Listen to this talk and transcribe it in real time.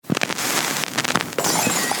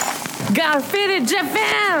Graffiti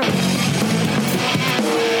Japan!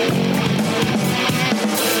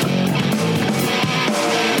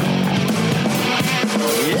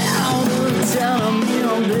 Yeah, all the time me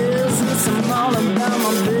on business. I'm all about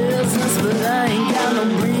my business, but I ain't got no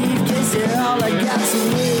briefcase. Yeah, all I got's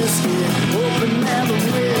some whiskey. Open now the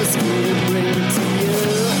whiskey, bring it to you.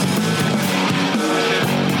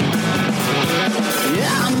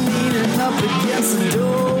 Yeah, I'm leaning up against the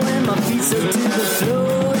door, and my feet are to the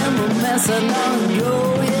floor, and we're messing on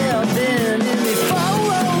go. Yeah, I've been in before.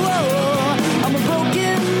 I'm a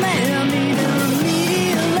broken man, needing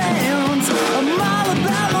remedial lands. I'm all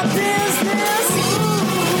about my business.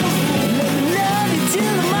 Let me love you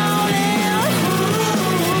till the morning.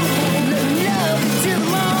 Let me love you till the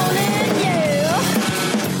morning,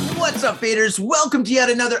 yeah. What's up, faders? Welcome to yet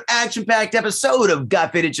another action-packed episode of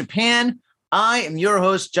Got Faded Japan. I am your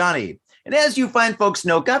host, Johnny. And as you fine folks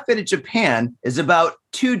know, Got Faded Japan is about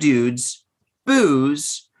two dudes,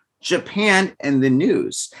 booze, Japan, and the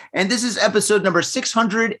news. And this is episode number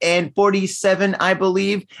 647, I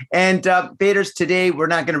believe. And faders, today we're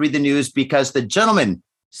not going to read the news because the gentleman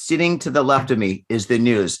sitting to the left of me is the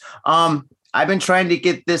news. I've been trying to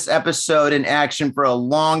get this episode in action for a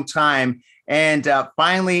long time. And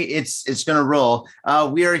finally, it's going to roll.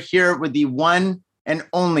 We are here with the one and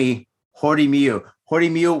only HORIMYO.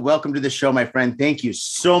 HORIMYO, welcome to the show, my friend. Thank you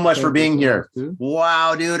so much for being here.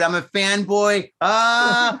 Wow, dude, I'm a fanboy.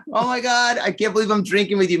 Oh my God, I can't believe I'm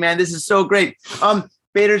drinking with you, man. This is so great.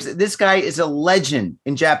 Faders, this guy is a legend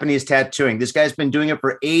in Japanese tattooing. This guy's been doing it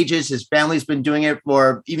for ages. His family's been doing it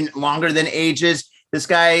for even longer than ages. This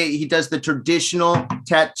guy, he does the traditional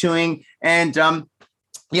tattooing. And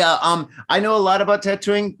I know a lot about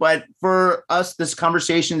tattooing, but for us, this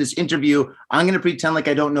conversation, this interview, I'm going to pretend like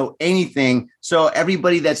I don't know anything. So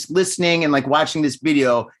everybody that's listening and like watching this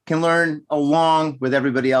video can learn along with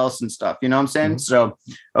everybody else and stuff. You know what I'm saying? Mm-hmm. So,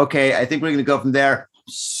 okay, I think we're going to go from there. I'm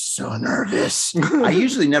so nervous. I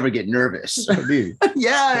usually never get nervous.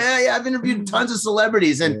 Yeah. I've interviewed tons of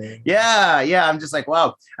celebrities and yeah. I'm just like,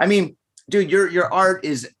 wow. I mean, dude, your art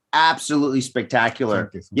is absolutely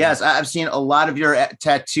spectacular. Yes, I've seen a lot of your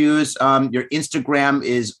tattoos. Your Instagram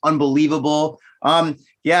is unbelievable.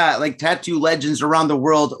 Like tattoo legends around the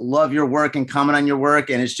world love your work and comment on your work.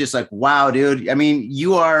 And it's just like, wow, dude. I mean,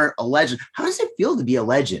 you are a legend. How does it feel to be a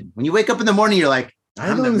legend? When you wake up in the morning, you're like,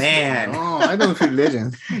 I'm the man. I don't feel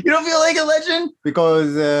legend. You don't feel like a legend?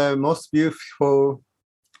 Because most beautiful,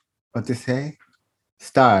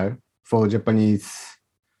 style for Japanese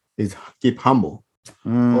is keep humble.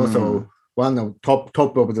 Also, one of top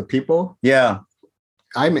of the people. Yeah,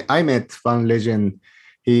 I met one legend.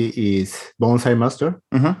 He is bonsai master,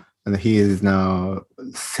 and he is now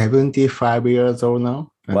 75 years old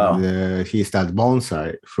now. And wow! He started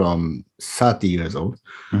bonsai from 30 years old,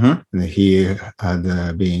 and he had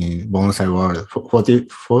been bonsai world for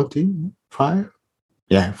 45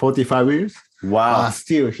 years. Wow!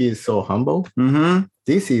 Still, he is so humble.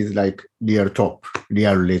 This is like real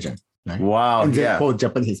legend. Right? Wow! For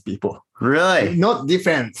Japanese people, really not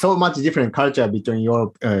different. So much different culture between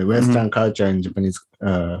your Western culture and Japanese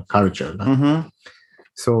culture. Right?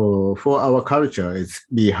 So for our culture, it's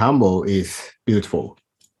be humble is beautiful.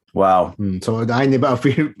 Wow! So I never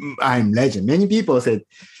feel I'm legend. Many people said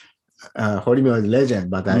HORIMYO is legend,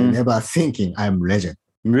 but I never thinking I'm legend.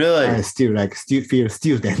 Really? I still feel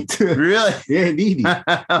student. Really? Yeah, really.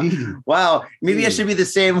 Wow. Maybe I should be the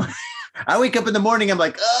same. I wake up in the morning, I'm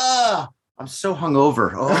like, I'm so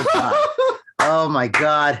hungover. Oh, God. Oh, my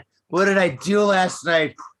God. What did I do last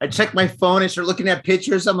night? I checked my phone. I start looking at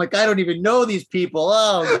pictures. I'm like, I don't even know these people.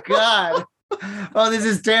 Oh, God. Oh, this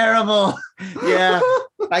is terrible. Yeah.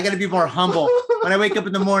 I got to be more humble. When I wake up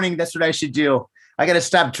in the morning, that's what I should do. I got to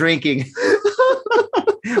stop drinking.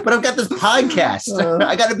 But I've got this podcast.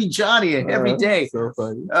 I got to be Johnny every day. So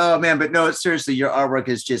funny. Oh, man. But no, seriously, your artwork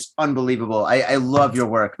is just unbelievable. I love your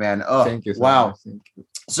work, man. Oh, thank you. Wow. Thank you.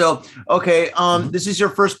 So, okay, this is your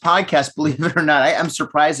first podcast, believe it or not. I'm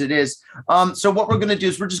surprised it is. So what we're going to do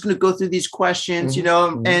is we're just going to go through these questions,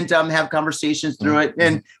 and have conversations through it.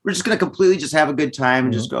 And we're just going to completely just have a good time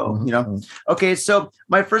and just go, Okay, so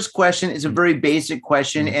my first question is a very basic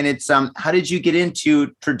question. And it's, how did you get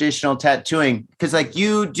into traditional tattooing? Because like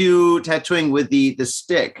you do tattooing with the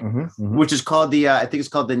stick, which is called I think it's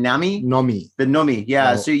called the Nomi. The Nomi,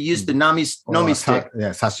 yeah. So you use the Nomi stick.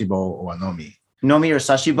 Sashibo or Nomi. Nomi or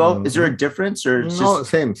Sashibo? Is there a difference or no?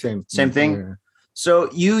 Same thing? Yeah. So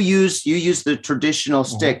you use the traditional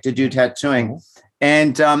stick to do tattooing,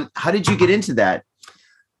 and how did you get into that?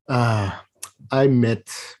 I met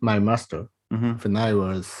my master when I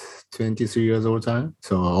was 23 years old time,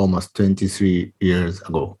 so almost 23 years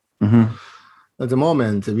ago. Mm-hmm. At the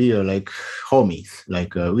moment, we are like homies.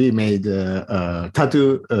 Like we made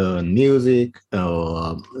tattoo music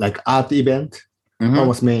or like art event. Mm-hmm.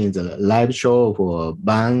 Almost made a live show for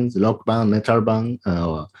bands, rock band, metal band,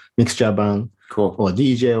 or mixture band, Cool. or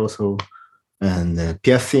DJ also, and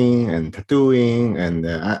piercing and tattooing. And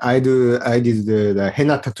I did the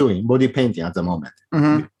henna tattooing, body painting at the moment.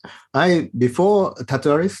 Mm-hmm. Before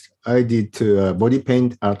tattooist, I did body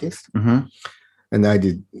paint artist. Mm-hmm. And I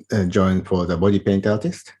did join for the body paint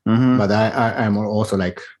artist, Mm-hmm. but I'm also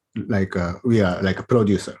like we are like a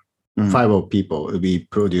producer. Mm-hmm. 5 of people we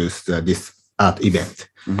produce this art event,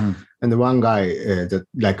 Mm-hmm. and one guy that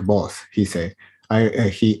like boss he say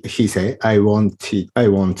he say I want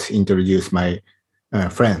to introduce my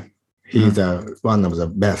friend. He's one of the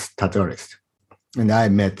best tattooists, and I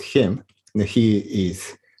met him, and he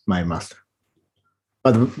is my master.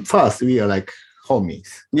 But first we are like homies.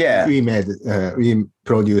 Yeah. We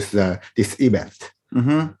produced this event.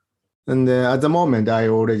 Mm-hmm. And at the moment, I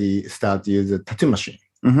already start use a tattoo machine.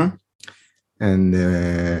 Mm-hmm.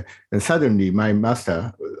 And suddenly my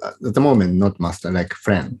master, at the moment, not master, like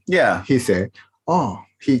friend. Yeah. He said,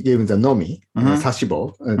 he gave the nomi,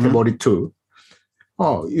 sashibo, tebori too.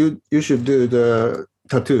 Oh, you should do the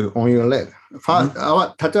tattoo on your leg. First,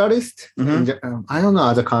 our tattoo artist, I don't know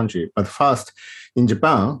other country, but first, in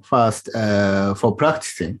Japan, for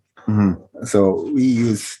practicing, so we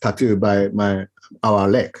use tattoo by our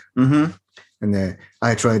leg, and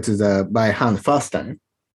I tried to by hand first time.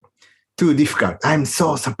 Too difficult. I'm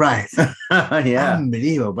so surprised. Yeah,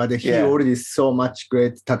 unbelievable. But he already so much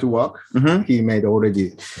great tattoo work. He made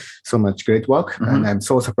already so much great work, and I'm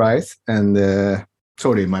so surprised. And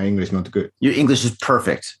sorry, my English not good. Your English is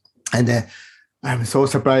perfect, and. I'm so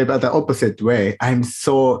surprised, but the opposite way. I'm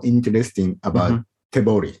so interested about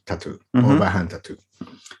tebori tattoo or by hand tattoo.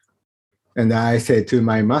 And I say to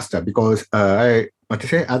my master, because at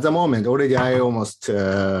the moment already I almost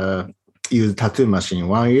use tattoo machine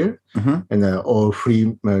 1 year and all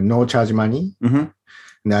free, no charge money.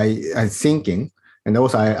 And I thinking, and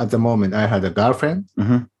also at the moment I had a girlfriend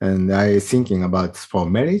and I thinking about for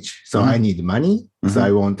marriage. So I need money. So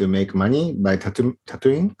I want to make money by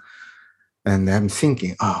tattooing. And I'm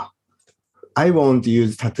thinking, I want to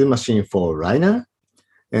use tattoo machine for liner,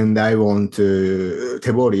 and I want to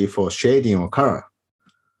tebori for shading or color.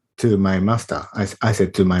 To my master, I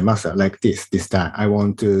said to my master, like this style. I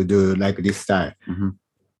want to do like this style.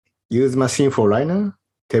 Use machine for liner,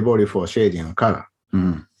 tebori for shading or color.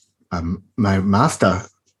 My master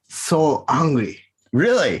so angry.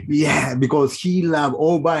 Really? Yeah, because he love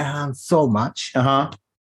all by hand so much.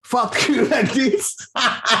 Fuck you like this.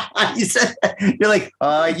 You said, you're like,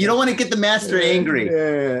 you don't want to get the master angry.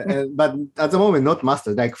 Yeah, but at the moment, not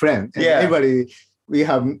master, like friend. And everybody, we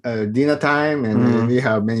have dinner time and we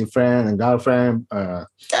have many friends and girlfriend.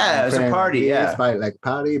 It's a party, like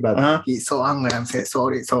party, but he's so angry. I'm saying,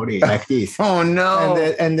 sorry, like this. Oh, no.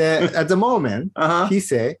 And at the moment, he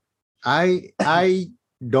say, I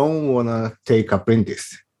don't want to take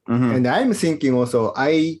apprentice. And I'm thinking also,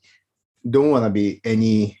 I don't want to be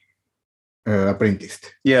any apprentice.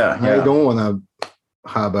 I don't want to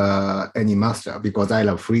have any master because I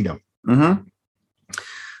love freedom. And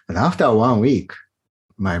after 1 week,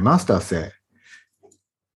 my master said,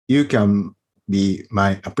 you can be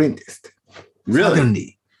my apprentice. Really?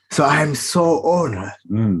 Suddenly. So I'm so honored.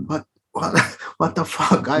 What the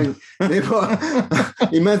fuck? I never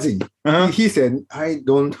imagine. He said, I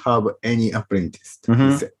don't have any apprentice.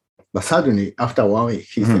 He said. But suddenly, after 1 week,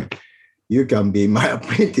 he said, you can be my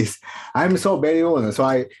apprentice. I'm so very honored.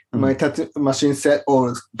 So my tattoo machine set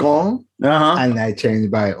all gone, and I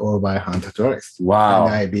changed all by hand tattooist. Wow.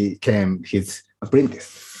 And I became his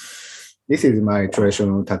apprentice. This is my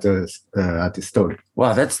traditional tattoo artist story.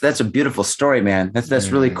 Wow, that's a beautiful story, man. That's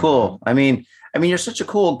really cool. I mean, you're such a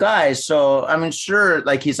cool guy. So I'm sure,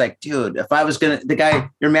 like, he's like, dude, if I was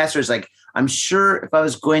your master is like, I'm sure if I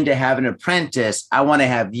was going to have an apprentice, I want to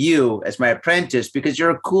have you as my apprentice because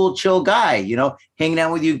you're a cool, chill guy, hanging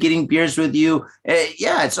out with you, getting beers with you.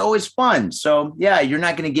 It's always fun. So you're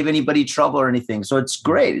not going to give anybody trouble or anything. So it's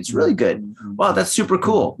great. It's really good. Wow, that's super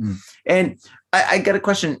cool. And I got a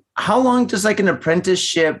question. How long does like an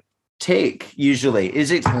apprenticeship take usually?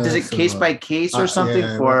 Does it case by case or something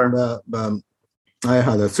I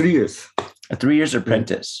had 3 years. A 3 years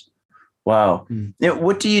apprentice. Wow. Now,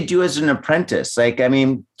 what do you do as an apprentice? Like, I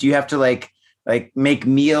mean, do you have to like make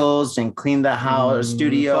meals and clean the house,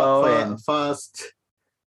 studio? First,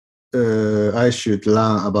 I should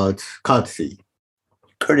learn about courtesy.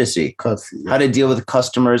 Courtesy. How to deal with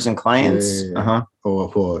customers and clients.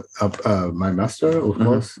 Or for my master, of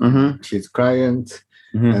course, his client,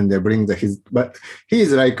 and they bring but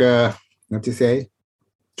he's like what to say,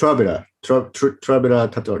 traveler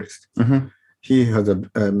tattooist. He has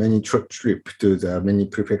many trip to the many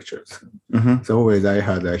prefectures. So always I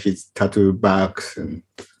had his tattoo bags and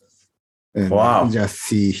Wow. just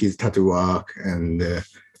see his tattoo work and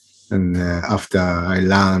after I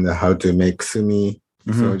learned how to make sumi.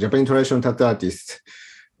 So Japanese traditional tattoo artists,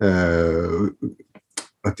 what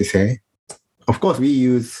to say? Of course, we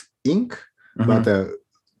use ink, but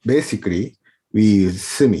basically we use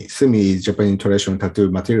sumi. Sumi is Japanese traditional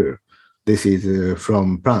tattoo material. This is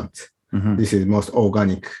from plant. This is most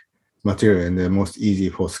organic material and the most easy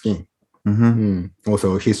for skin.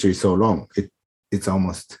 Also, history is so long. It's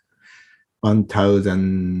almost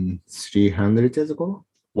 1,300 years ago.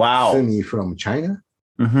 Wow. Sumi from China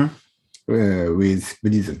with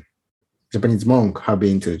Buddhism. Japanese monks have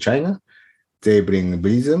been to China. They bring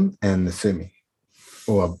Buddhism and sumi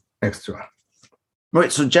or extra.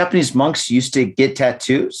 Right. So Japanese monks used to get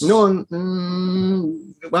tattoos? No,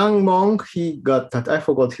 one monk, he got that. I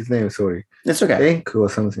forgot his name, sorry. It's okay. Ink or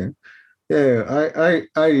something. Yeah,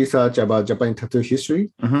 I research about Japanese tattoo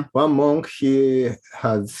history. One monk, he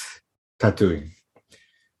has tattooing.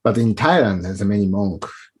 But in Thailand, there's many monks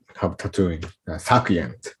have tattooing.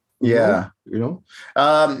 Sakyant. Yeah. You know?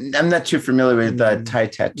 I'm not too familiar with Thai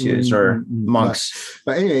tattoos or monks.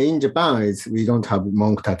 But anyway, in Japan, we don't have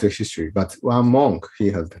monk tattoo history. But one monk,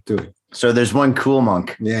 he has tattooing. So there's one cool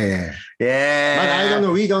monk. Yeah. Yeah. But I don't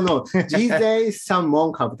know. We don't know. These days, some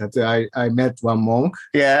monk have tattoo. I met one monk.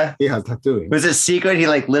 Yeah. He has tattooing. Was it secret? He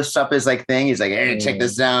like lifts up his like thing. He's like, hey, check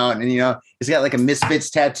this out. And he's got like a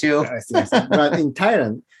Misfits tattoo. But in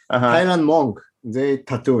Thailand, Thailand monk, they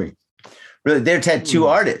tattooing. Really? They're tattoo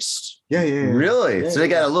artists. Yeah. Really? Yeah, so they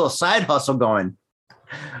got a little side hustle going.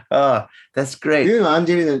 That's great. You know,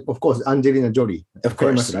 Angelina Jolie. Of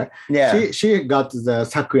course. Famous, right? Yeah. She got the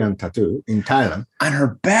Sakyan tattoo in Thailand. On her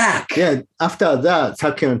back. Yeah. After that,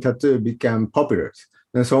 Sakyan tattoo became popular.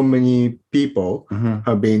 And so many people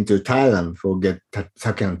have been to Thailand for get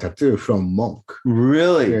Sakyan tattoo from monk.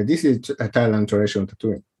 Really? Yeah, this is a Thailand traditional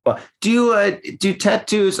tattooing. Well, do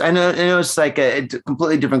tattoos? I know it's like a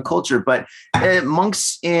completely different culture, but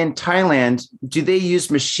monks in Thailand, do they use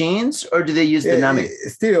machines or do they use the nami?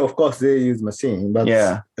 Still, of course, they use machine, but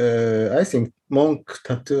I think monk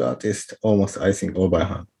tattoo artist almost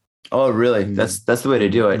overhand. Oh, really? That's the way to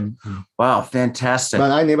do it. Wow, fantastic. But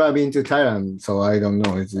I never been to Thailand, so I don't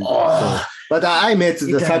know. But I met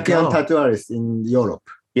the Sakyan tattoo artist in Europe.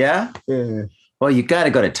 Yeah? Yeah. Well, you got to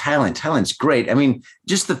go to Thailand. Thailand's great. I mean,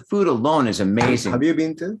 just the food alone is amazing. Have you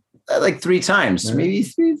been to? Like 3 times, maybe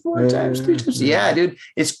 3 times. Yeah, dude.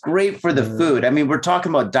 It's great for the food. I mean, we're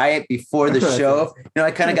talking about diet before the show. I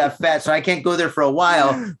kind of got fat, so I can't go there for a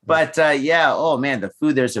while. But oh man, the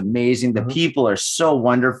food there's amazing. The people are so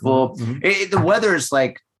wonderful. The weather is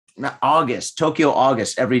like Tokyo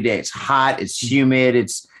August every day. It's hot. It's humid.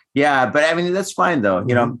 But I mean, that's fine though.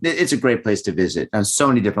 It's a great place to visit on so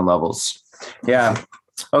many different levels. Yeah.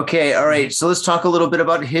 Okay. All right. So let's talk a little bit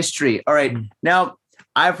about history. All right. Now,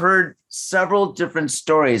 I've heard several different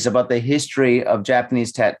stories about the history of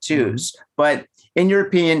Japanese tattoos, but in your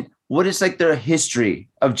opinion, what is like the history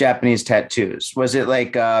of Japanese tattoos? Was it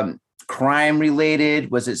like crime related?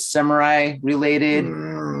 Was it samurai related?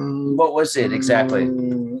 What was it exactly?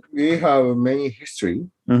 We have many history.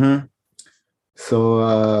 So,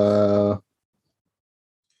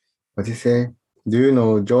 what do you say? Do you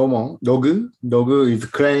know Jomon? Dogu? Dogu is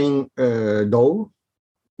crane doll.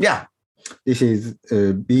 Yeah. This is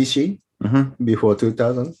BC, before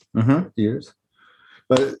 2000 years.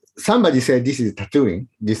 But somebody said this is tattooing.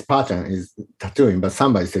 This pattern is tattooing, but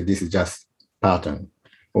somebody said this is just pattern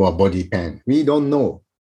or body paint. We don't know.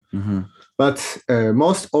 But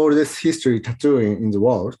most oldest history tattooing in the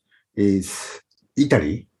world is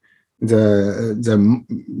Italy. The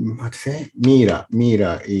what to say? Mira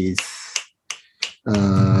is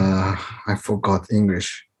I forgot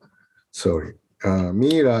English. Sorry.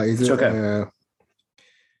 Mira is okay.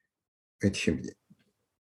 Wait a minute.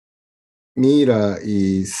 Mira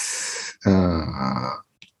is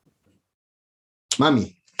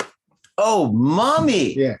mummy. Oh,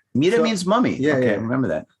 mummy. Yeah. Mira means mummy. Yeah, okay, yeah. Remember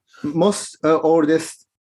that. Most oldest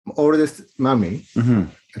mummy,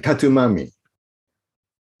 tattoo mummy.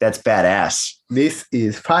 That's badass. This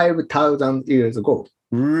is 5,000 years ago.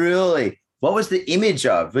 Really? What was the image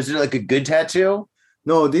of? Was it like a good tattoo?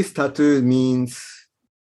 No, this tattoo means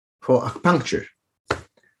for acupuncture.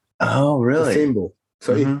 Oh, really? Symbol.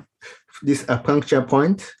 So if this acupuncture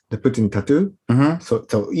point, they put in tattoo.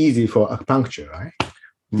 So easy for acupuncture, right?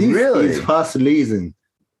 This is first reason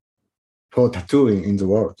for tattooing in the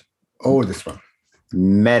world. Oldest one.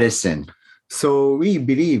 Medicine. So we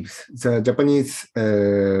believe the Japanese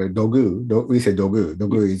we say dogu.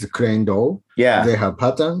 Dogu is crane doll. Yeah. They have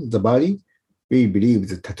pattern, the body. We believe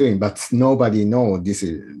the tattooing, but nobody knows this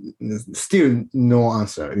is still no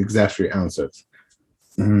answer, exactly answers.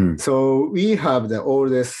 So we have the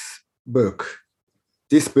oldest book.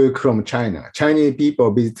 This book from China. Chinese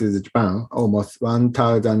people visited Japan almost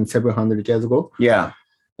 1,700 years ago. Yeah.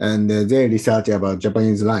 And they research about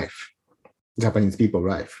Japanese life, Japanese people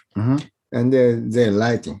life. And they're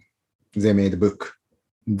writing. They made a book.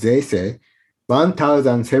 They say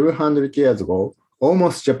 1,700 years ago,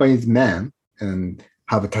 almost Japanese men and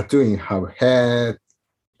have tattooing, have head,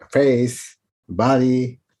 face,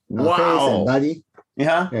 body, Wow. face and body.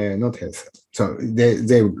 Yeah. Not head. So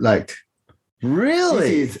they liked.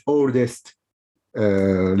 Really? This is oldest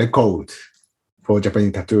record for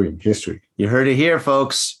Japanese tattooing history. You heard it here,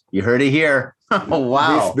 folks. You heard it here. Oh,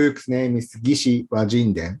 wow. This book's name is Gishi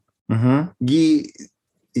Wajinden. Gi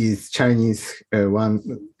is Chinese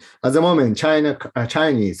one. At the moment,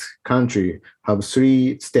 Chinese country have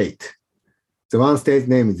 3 states. The one state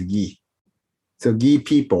name is Gi. So Gi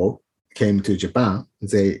people came to Japan.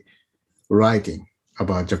 They writing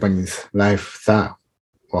about Japanese lifestyle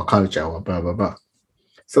or culture or blah, blah, blah.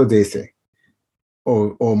 So they say,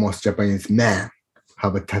 almost Japanese men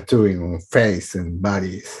have a tattooing on face and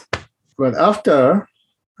bodies. But after,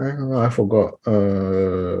 I forgot,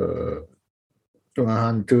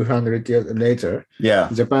 200 years later, Yeah.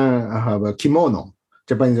 Japan have a kimono.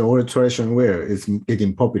 Japanese old traditional wear is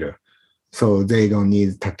getting popular. So they don't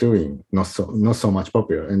need tattooing, not so much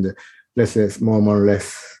popular. And less, more or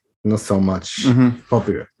less, not so much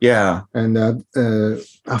popular. Yeah. And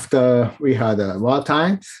after we had war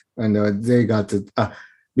times, and they got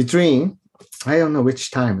between, I don't know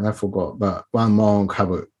which time, I forgot, but one monk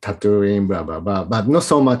have a tattooing, blah, blah, blah, but not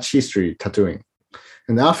so much history tattooing.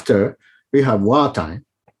 And after we have wartime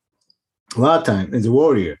is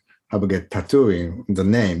warrior have get tattooing the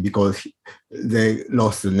name because they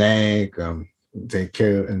lost the neck, they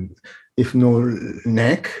kill, and if no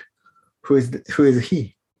neck, who is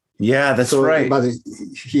he? Yeah, that's right. But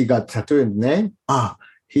he got tattooed name.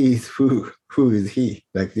 He is who is he?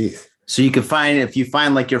 Like this. So you can find, if you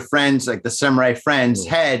find like your friends, like the samurai friend's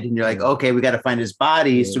head, and you're like, okay, we got to find his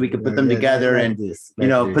body so we can put them together and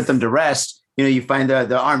put them to rest. You find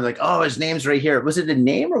the arm, like, oh, his name's right here. Was it a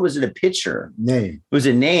name or was it a picture? Name. It was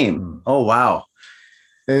a name. Oh, wow.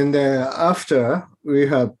 And after we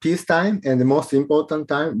have peacetime, and the most important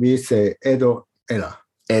time, we say Edo era.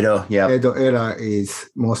 Edo, yeah. Edo era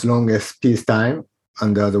is most longest peacetime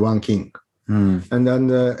under the one king. And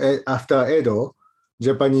then after Edo,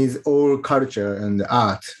 Japanese old culture and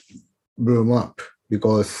art bloom up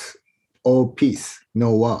because all peace,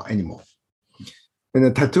 no war anymore. And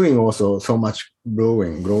the tattooing also so much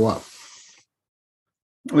grow up.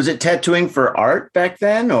 Was it tattooing for art back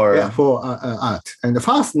then, or for art? And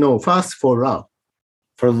first for love.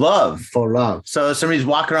 For love. For love. So somebody's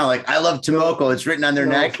walking around like, I love Tomoko. It's written on their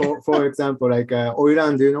neck. For example, like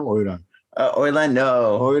Oiran. Do you know Oiran? Oiran,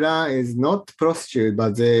 no. Oiran is not prostitute,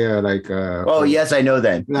 but they are like. Oh yes, I know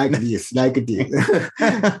then. Like this.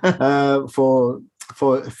 For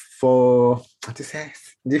what to say?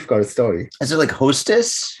 Difficult story. Is it like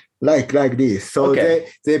hostess? Like this. So they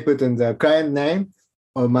put in the client name.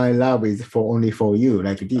 Oh, my love is only for you,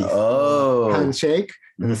 like this. Oh. Handshake.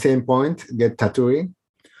 At the same point, get tattooing.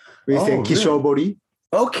 We say kishobori. Really?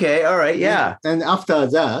 Okay, all right, yeah. And after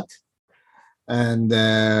that, and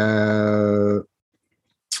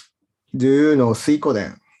do you know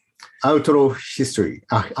Suikoden? Outlaw history,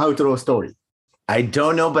 outlaw story. I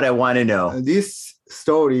don't know, but I want to know. This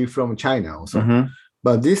story from China also.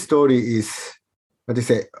 But this story is,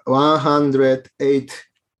 108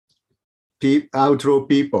 outlaw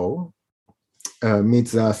people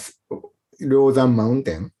meet us Ryozan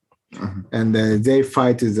Mountain, and they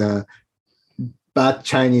fight the bad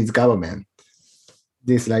Chinese government.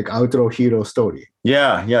 This like outlaw hero story.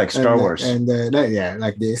 Yeah, like Star Wars. And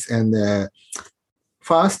like this. And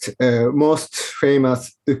first, most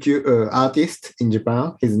famous artist in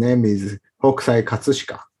Japan, his name is Hokusai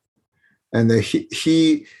Katsushika. And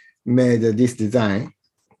he made this design.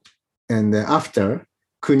 And after,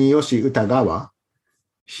 Kuniyoshi Utagawa,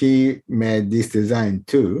 he made this design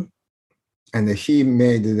too. And he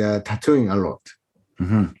made the tattooing a lot.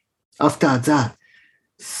 After that,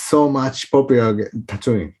 so much popular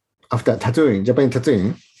tattooing. After tattooing, Japanese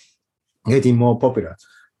tattooing, getting more popular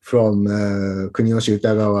from Kuniyoshi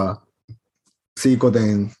Utagawa,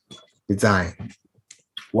 Suikoden design.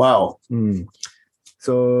 Wow.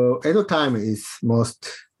 So Edo time is most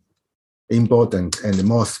important and the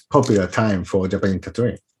most popular time for Japanese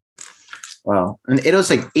tattooing. Wow. And Edo's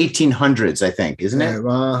like 1800s, I think, isn't it?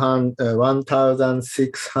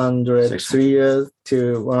 1,600 3 years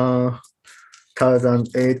to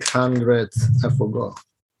 1,800. I forgot.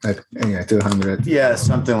 Anyway, 200. Yeah,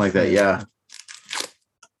 something like that. Yeah.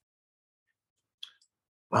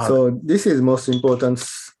 Wow. So this is most important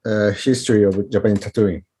history of Japanese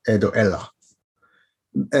tattooing, Edo era.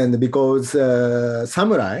 And because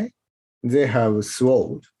samurai, they have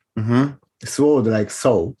sword, sword like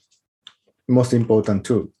sword, most important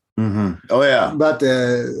too. Oh yeah. But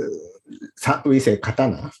we say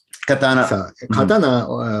katana. Katana. So,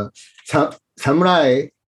 katana, samurai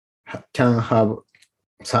can have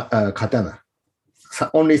katana.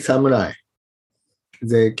 Only samurai,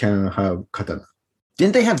 they can have katana.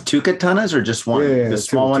 Didn't they have two katanas or just one? Yeah, the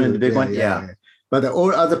small one and the big one? Yeah. But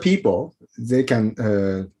all other people, they can...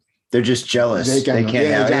 they're just jealous. They can't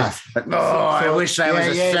have it. But, I wish I was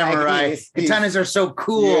a samurai. Like Katanas are so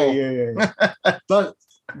cool. Yeah. But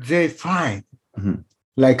they find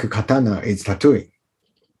like katana is tattooing.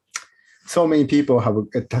 So many people have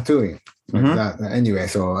a tattooing like that. Anyway,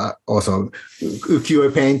 so also ukiyo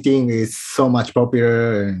painting is so much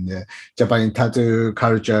popular, and Japanese tattoo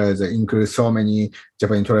culture includes so many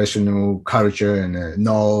Japanese traditional culture and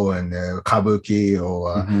no and kabuki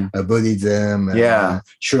or Buddhism. Yeah.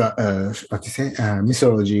 What to say?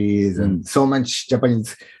 Mythologies and so much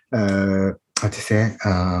Japanese.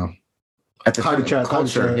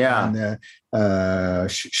 Culture, yeah. And,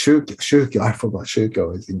 shukyo, I forgot.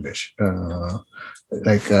 Shukyo is English.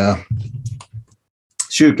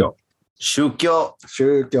 Shukyo. Shukyo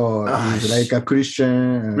is like a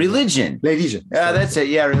Christian religion. Yeah, that's it.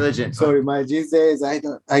 Yeah, religion. Sorry, these days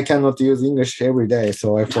I cannot use English every day,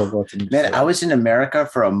 so I forgot English. Man, I was in America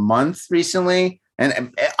for a month recently,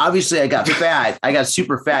 and obviously I got fat. I got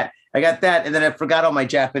super fat. I got that, and then I forgot all my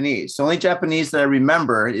Japanese. The only Japanese that I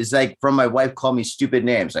remember is like from my wife called me stupid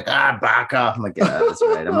names, like baka. I'm like, that's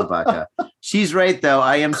right, I'm a baka. She's right though.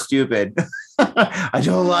 I am stupid. I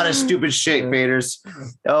do a lot of stupid shit, faders.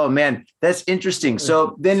 Oh man, that's interesting.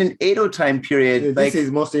 So then in Edo time period, this is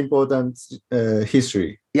most important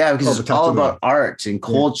history. Yeah, because it's all about art and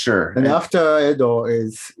culture. And after Edo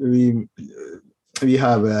is we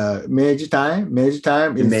have Meiji time. Meiji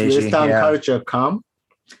time is Western culture come.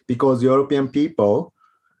 Because European people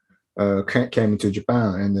came to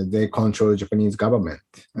Japan and they control Japanese government.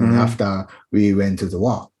 And after we went to the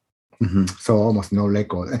war. So almost no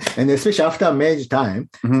record. And especially after Meiji time,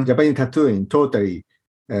 Japanese tattooing totally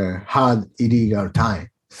had illegal time.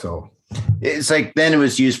 So it's like then it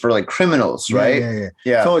was used for like criminals, right?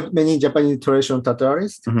 Yeah. So many Japanese traditional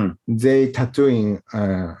tattooists, they tattooing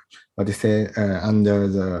under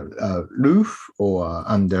the roof or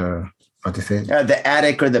under the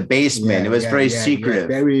attic or the basement. It was very secretive.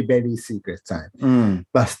 Very, very secret time.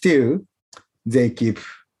 But still, they keep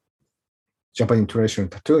Japanese traditional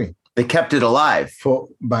tattooing. They kept it alive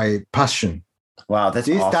by passion. Wow, that's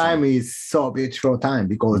this awesome. Time is so beautiful time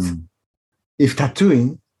because if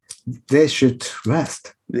tattooing, they should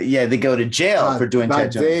rest. Yeah, they go to jail for doing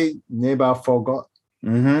tattooing. But they never forgot.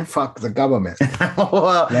 Fuck the government.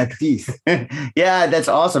 Well, like this. Yeah, that's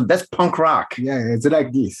awesome. That's punk rock. Yeah, it's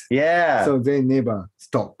like this. Yeah. So they never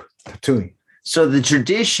stop tattooing. So the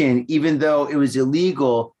tradition, even though it was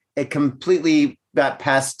illegal, it completely got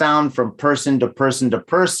passed down from person to person to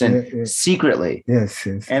person secretly. Yes.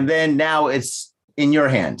 And then now it's in your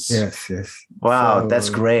hands. Yes. Wow, that's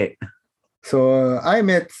great. So I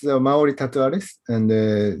met the Maori tattoo artist, and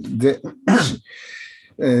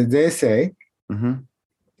they say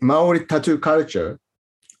Maori tattoo culture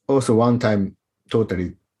also one time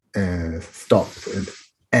totally stopped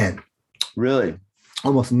and really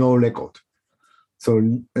almost no record. So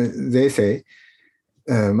they say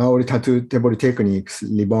Maori tattoo tebori techniques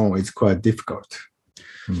reborn is quite difficult.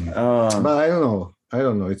 But I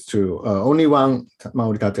don't know. It's true. Only one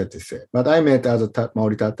Maori tattoo artist say. But I met other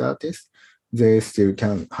Maori tattoo artists. They still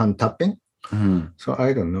can hand tapping. So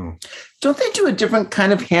I don't know. Don't they do a different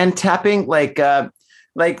kind of hand tapping? Like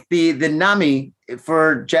the nami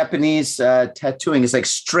for Japanese tattooing is like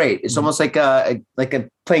straight. It's almost like a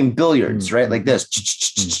playing billiards, right? Like this,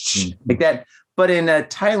 like that. But in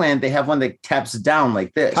Thailand, they have one that taps down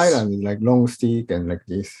like this. Thailand is like long stick and like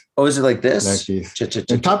this. Oh, is it like this? Like this.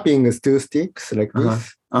 The tapping is 2 sticks like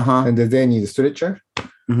this. And they need a stretcher.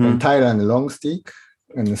 And Thailand, long stick.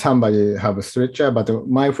 And somebody have a stretcher. But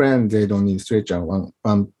my friend, they don't need stretcher. One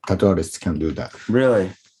tattoo artist can do that.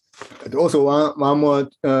 Really? Also, one more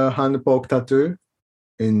hand poke tattoo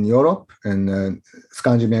in Europe and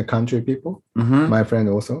Scandinavian country people. My friend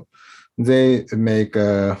also. They make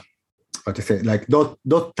what to say, like dot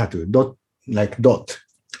tattoo, dot.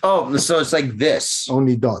 Oh, so it's like this,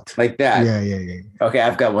 Only dot. like that. Yeah. Okay,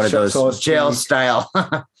 I've got one of those jail style.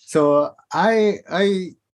 So I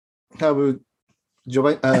have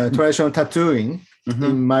traditional tattooing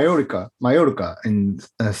in Mallorca in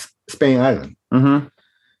Spain island. Mm-hmm.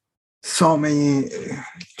 So many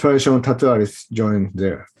traditional tattoo artists joined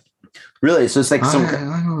there. Really? So it's like I don't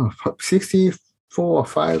know, 64 or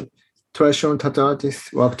 5 traditional tattoo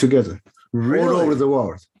artists work together all over the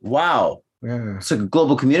world. Wow. Yeah. It's like a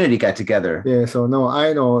global community got together. Yeah, so no,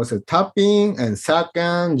 I know so tapping and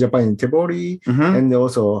sakan, Japanese tebori, and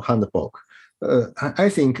also hand poke. I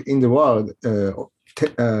think in the world,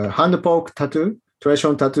 hand poke tattoo,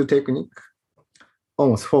 traditional tattoo technique,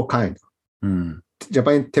 almost 4 kinds.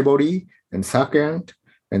 Japanese tebori and sakan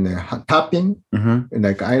and tapping, and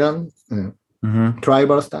like island,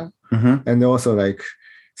 tribal style, and also like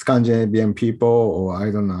Scandinavian people or I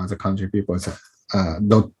don't know other country people.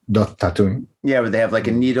 Dot tattooing. Yeah, where they have like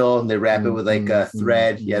a needle and they wrap it with like a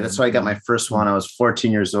thread. Yeah, that's why I got my first one. I was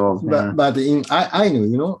 14 years old. But in I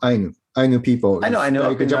knew people. I know.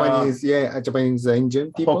 Like Japanese, Japanese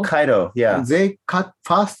Indian people. Hokkaido, yeah. They cut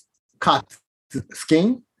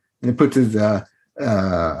skin and put the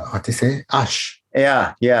what they say ash.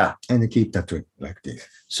 Yeah. And they keep tattooing like this.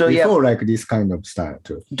 So before, like this kind of style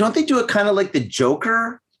too. Don't they do it kind of like the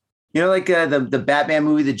Joker? You know, like the Batman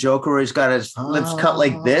movie, The Joker, where he's got his lips cut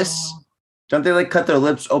like this. Don't they like cut their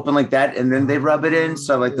lips open like that and then they rub it in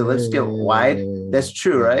so like the lips get wide? That's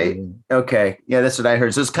true, right? Okay, yeah, that's what I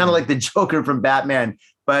heard. So it's kind of like the Joker from Batman,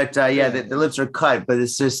 but the lips are cut, but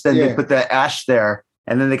it's just then they put the ash there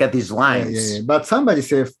and then they got these lines. But somebody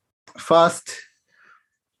said first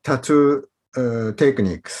tattoo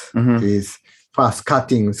techniques is first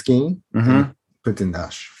cutting skin and putting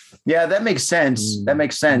ash. Yeah, that makes sense. That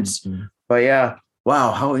makes sense. But yeah,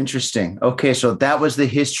 wow, how interesting. Okay, so that was the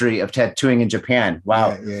history of tattooing in Japan.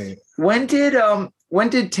 Wow. Yeah. When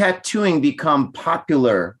did tattooing become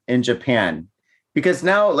popular in Japan? Because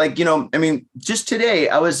now, like, you know, I mean, just today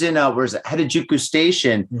I was in Harajuku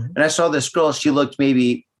Station and I saw this girl. She looked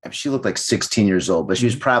like 16 years old, but she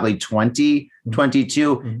was probably 20,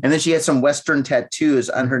 22. And then she had some Western tattoos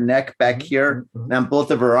on her neck back here and on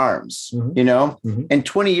both of her arms, you know? And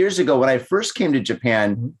 20 years ago, when I first came to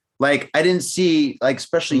Japan, like I didn't see like,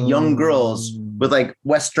 especially young girls with like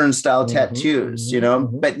Western style tattoos, you know?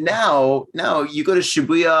 But now you go to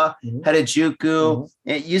Shibuya, Harajuku,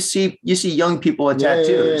 and you see young people with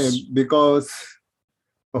tattoos. Because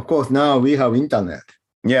of course, now we have internet.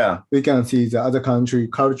 Yeah, we can see the other country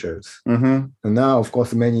cultures. And now, of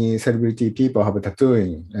course, many celebrity people have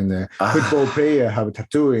tattooing, and football players have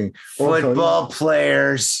tattooing. Football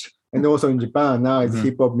players. And also in Japan, now it's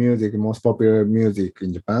hip hop music, most popular music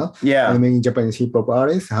in Japan. Yeah. And many Japanese hip hop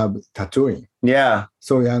artists have tattooing. Yeah.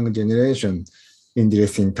 So young generation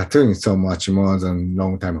interested in tattooing so much more than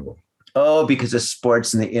long time ago. Oh, because of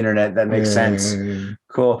sports and the internet. That makes sense.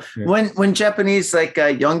 Cool. Yeah. When Japanese like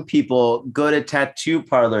young people go to tattoo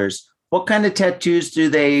parlors, what kind of tattoos do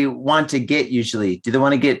they want to get usually? Do they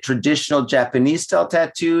want to get traditional Japanese style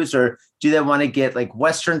tattoos, or do they want to get like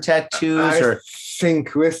Western tattoos? I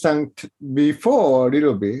think Western before a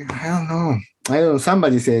little bit. I don't know.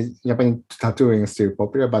 Somebody says Japanese tattooing is still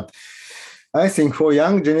popular, but I think for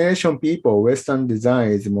young generation people, Western design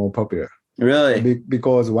is more popular. Really?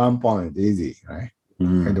 Because one point easy, right?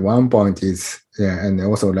 And one point is and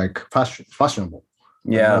also like fashionable.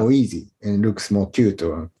 Yeah, more easy and looks more cute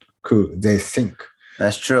or cool. They think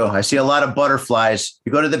that's true. I see a lot of butterflies.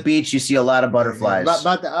 You go to the beach, you see a lot of butterflies.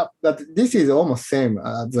 But this is almost same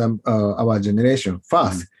as our generation.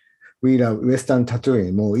 First, we love Western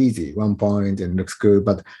tattooing more easy, one point and looks good.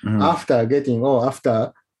 But after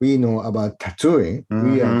we know about tattooing,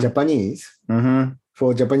 we are Japanese.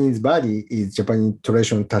 For Japanese body is Japanese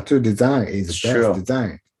traditional tattoo design is best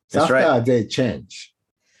design. So after they change.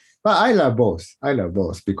 But I love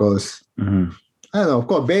both because I don't know, of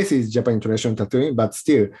course, base is Japanese traditional tattooing, but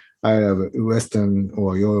still I love Western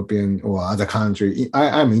or European or other country.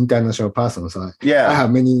 I'm an international person, so I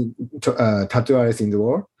have many tattoo artists in the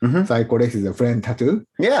world. So I collect the friend tattoo.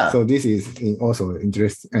 Yeah. So this is also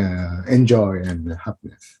interest, enjoy and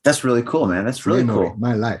happiness. That's really cool, man. That's really cool.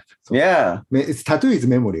 My life. So it's tattoo is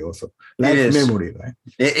memory also. Life is memory, right?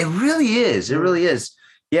 It really is. It really is.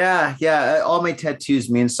 Yeah. All my tattoos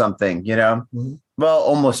mean something, you know? Well,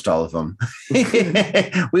 almost all of them.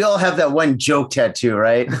 We all have that one joke tattoo,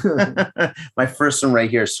 right? My first one right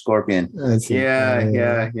here is Scorpion.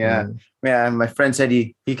 Yeah. My friend said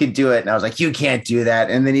he could do it. And I was like, you can't do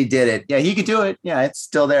that. And then he did it. Yeah, he could do it. Yeah, it's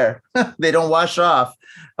still there. They don't wash off.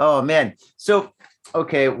 Oh, man. So,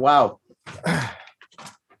 okay. Wow.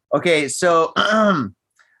 Okay, so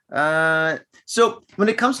so when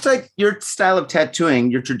it comes to like your style of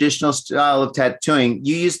tattooing, your traditional style of tattooing,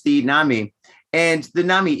 you use the nami. And the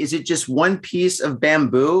nami, is it just one piece of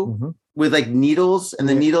bamboo with like needles, and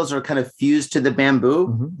the needles are kind of fused to the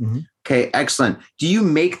bamboo? Okay, excellent. Do you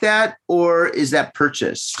make that, or is that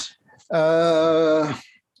purchased? My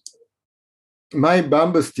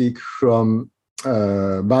bamboo stick from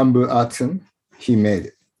bamboo artisan, he made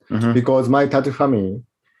it. Because my tattoo family,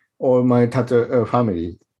 or my tattoo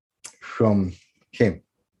family from him.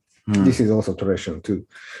 This is also traditional too.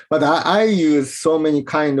 But I use so many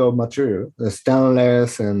kind of material,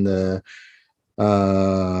 stainless and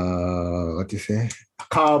what do you say,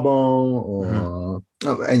 carbon, or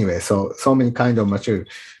anyway, so many kind of material.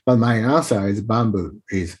 But my answer is bamboo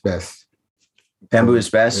is best. Bamboo is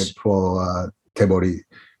best for tebori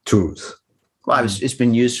tools. Well, it's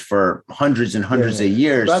been used for hundreds and hundreds of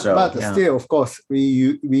years. But still, of course,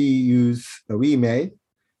 we made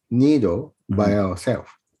needle by ourselves,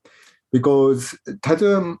 because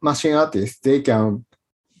tattoo machine artists, they can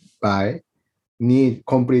buy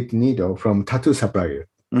complete needle from tattoo supplier.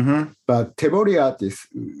 But tebori artists,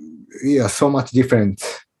 we are so much different.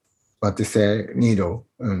 What they say, needle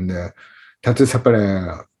and tattoo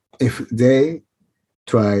supplier. If they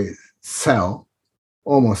try sell,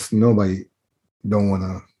 almost nobody don't want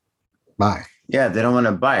to buy. Yeah, they don't want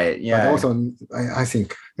to buy it. Yeah. But also, I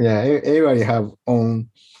think, everybody have own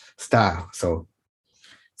style. So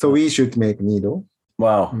we should make needle.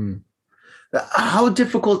 Wow. How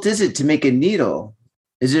difficult is it to make a needle?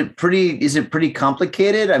 Is it pretty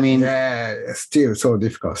complicated? I mean, still so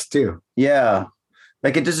difficult. Still. Yeah.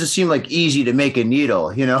 Like, it doesn't seem like easy to make a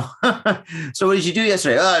needle, you know? So what did you do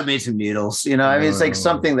yesterday? Oh, I made some needles, you know? I mean, it's like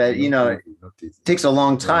something that, you know, takes a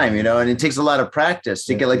long time, you know, and it takes a lot of practice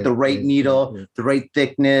to get like the right needle, the right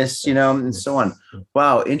thickness, you know, and so on.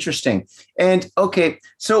 Wow. Interesting. And okay.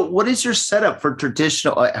 So what is your setup for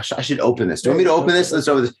traditional? I should open this. Do you want me to open this? Let's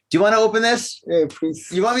open this. Do you want to open this? Yeah, please.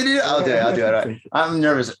 You want me to do it? I'll do it. I'll do it. All right. I'm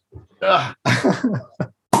nervous.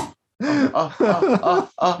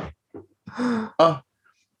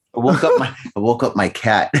 I woke up my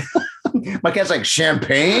cat. My cat's like,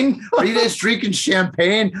 champagne? Are you guys drinking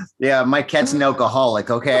champagne? Yeah, my cat's an alcoholic,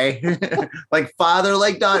 okay? Like father,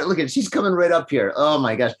 like daughter. Look at, she's coming right up here. Oh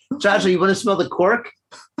my gosh. Joshua, you want to smell the cork?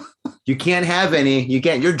 You can't have any. You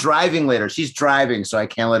can't. You're driving later. She's driving, so I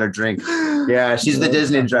can't let her drink. Yeah, she's the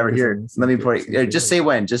Disney driver. Here, let me pour it. Just say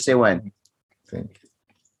when. Just say when. Thank you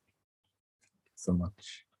so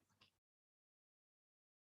much.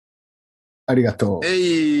 Arigato.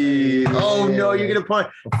 Hey. Oh no, you're gonna point.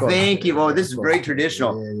 Thank you. Oh, this is very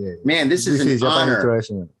traditional. Man, this is an honor.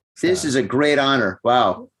 This is a great honor.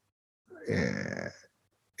 Wow. Yeah.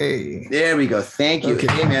 Hey. There we go. Thank you. Okay.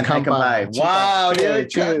 Hey man, come by. Wow, dude.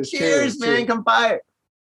 Cheers, man. Come by.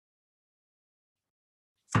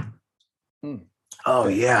 Oh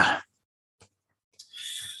yeah.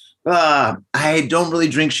 I don't really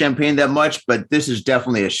drink champagne that much, but this is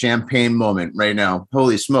definitely a champagne moment right now.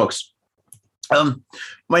 Holy smokes.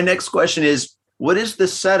 My next question is, what is the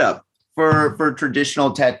setup for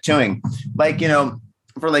traditional tattooing? Like, you know,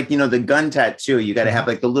 for like, you know, the gun tattoo, you got to have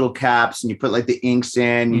like the little caps and you put like the inks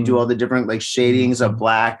in, you do all the different like shadings of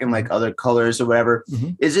black and like other colors or whatever.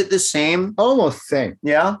 Is it the same? Almost same.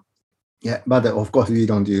 Yeah. Yeah. But of course we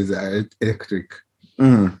don't use electric.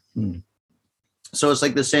 So it's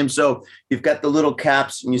like the same. So you've got the little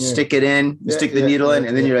caps and you stick it in, you stick the needle in,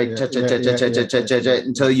 and then you're like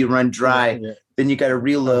until you run dry. Then you got to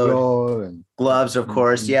reload. Gloves, of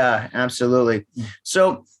course. Yeah, absolutely.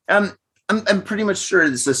 So I'm pretty much sure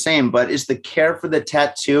it's the same, but is the care for the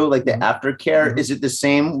tattoo, like the aftercare, is it the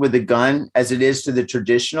same with the gun as it is to the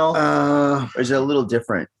traditional? Or is it a little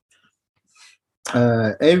different?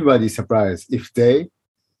 Everybody's surprised if they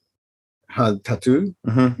had tattoo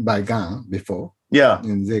by gun before. Yeah.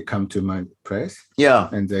 And they come to my place. Yeah.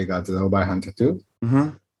 And they got the by hand tattoo.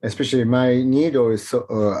 Especially my needle is so,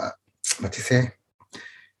 what you say?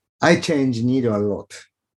 I change needle a lot.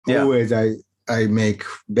 Yeah. Always I make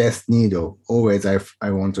best needle. Always I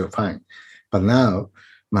want to find. But now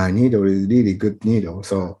my needle is really good needle.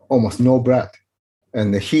 So almost no blood.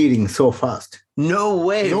 And the healing so fast. No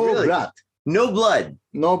way. No really? blood. No blood.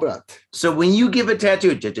 No blood. So when you give a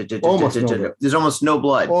tattoo, there's almost no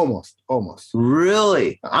blood. Almost.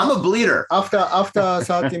 Really? I'm a bleeder. After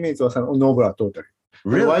 30 minutes or something, no blood totally.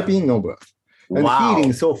 Really? Wiping, no blood. And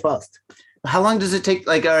healing so fast. How long does it take?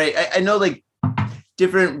 Like, all right, I know like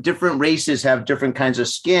different races have different kinds of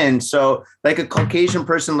skin. So like a Caucasian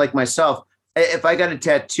person like myself, if I got a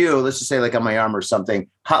tattoo, let's just say like on my arm or something,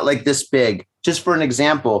 hot like this big, just for an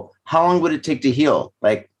example, how long would it take to heal?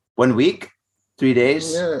 Like 1 week, 3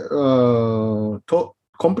 days? Yeah,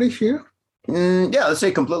 complete here? Yeah, let's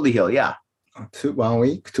say completely heal. Yeah. 1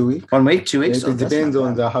 week, 2 weeks. 1 week, 2 weeks. It depends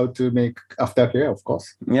on how to make aftercare, of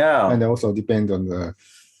course. Yeah. And also depends on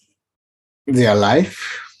their life.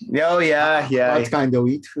 Oh, yeah. What kind of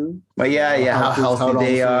eat food. But how healthy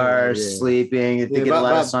they are, sleeping. They get a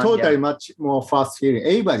lot of sun. Totally much more fast healing.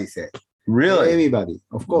 Everybody say. Really? Everybody,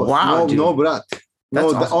 of course. Wow, no blood.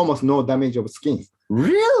 Awesome. Almost no damage of skin.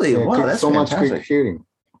 Really? Wow, that's so fantastic. much quick healing.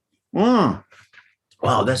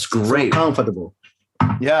 Wow, that's great. So comfortable.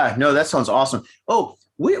 Yeah, no, that sounds awesome. Oh,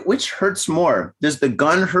 which hurts more? Does the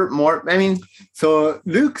gun hurt more? I mean, so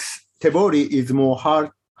Luke's tebori is more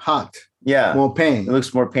hard, more pain. It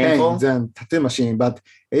looks more painful than tattoo machine. But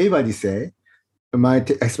everybody say,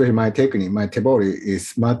 especially my technique, my tebori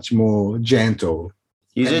is much more gentle.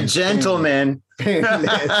 He's a gentleman.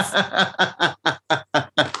 Painless.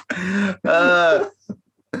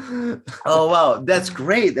 Oh wow, that's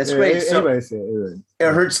great. That's great. So it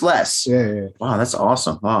hurts less. Yeah. Wow, that's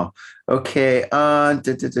awesome. Wow. Okay. And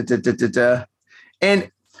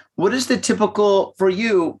what is the typical for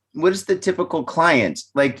you? What is the typical client?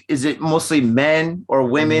 Like, is it mostly men or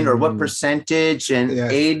women, or what percentage and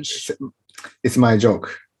age? It's my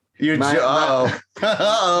joke.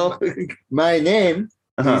 My name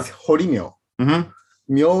is HORIMYO.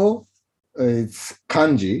 Myo is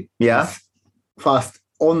kanji. Yeah. First,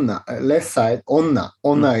 onna, left side, onna.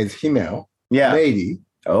 Onna is female, lady.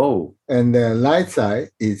 Oh. And the right side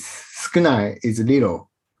is sukunai, is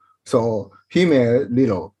little. So female,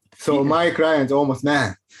 little. So my client almost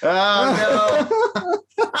man. Oh,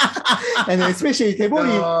 no. And especially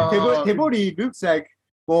tebori looks like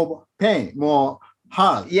more pain, more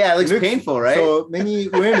hard. Yeah, it looks painful, right? So many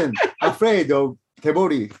women afraid of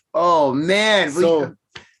tebori. Oh, man. So,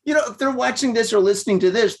 if they're watching this or listening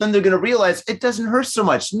to this, then they're going to realize it doesn't hurt so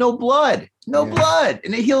much. No blood.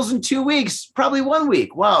 And it heals in 2 weeks, probably 1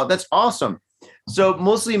 week. Wow, that's awesome. So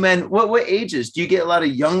mostly men. What ages? Do you get a lot of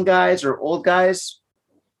young guys or old guys?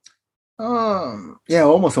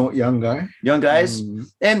 Almost young guy. Young guys.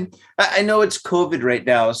 And I know it's COVID right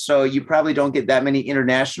now, so you probably don't get that many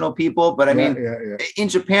international people. But I mean, in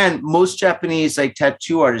Japan, most Japanese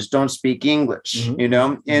tattoo artists don't speak English,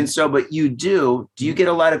 And so, but you do. Do you get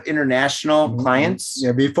a lot of international clients?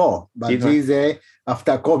 Yeah, before. But these days,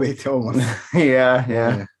 after COVID, almost.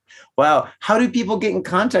 Yeah. Wow. How do people get in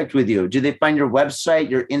contact with you? Do they find your website,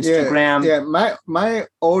 your Instagram? Yeah. My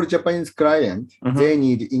old Japanese client, they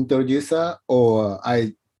need introducer, or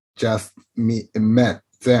I just met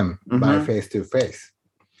them by face to face.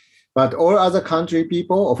 But all other country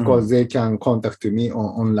people, of course, they can contact me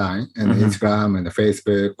online and Instagram and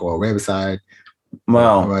Facebook or website.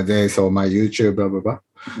 Wow. Or they saw my YouTube, blah, blah, blah.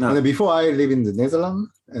 No. And before I live in the Netherlands.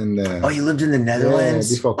 And you lived in the Netherlands?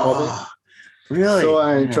 Yeah, before COVID. Oh. Really? So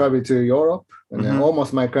I traveled to Europe, and then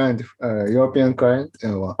almost my client, European client.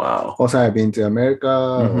 Wow. Also, I've been to America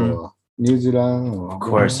or New Zealand. Of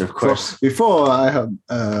course. So before I have,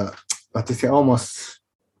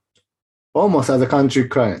 almost as a country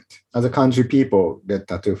client, as a country people get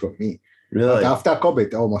tattoo from me. Really? But after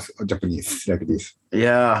COVID, almost Japanese like this.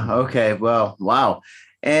 Yeah. Okay. Well, wow.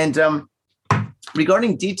 And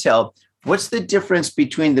regarding detail, what's the difference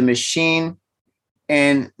between the machine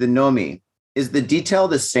and the Nomi? Is the detail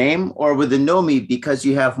the same, or with the Nomi, because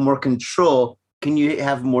you have more control, can you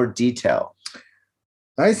have more detail?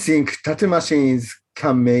 I think tattoo machines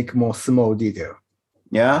can make more small detail.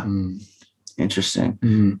 Yeah.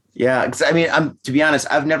 Interesting. Yeah. Because I mean, to be honest,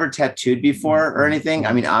 I've never tattooed before or anything.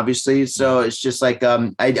 I mean, obviously, so it's just like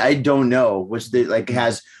I don't know which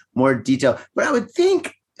has more detail, but I would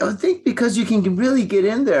think because you can really get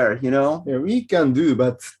in there, Yeah, we can do,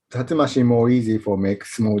 but tattoo machine more easy for make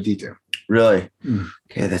small detail. Really?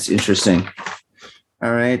 Okay, that's interesting.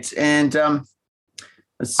 All right, and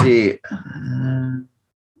let's see.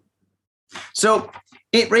 So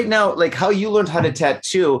right now, like how you learned how to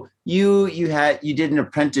tattoo, you did an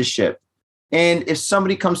apprenticeship, and if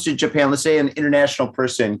somebody comes to Japan, let's say an international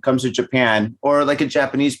person comes to Japan, or like a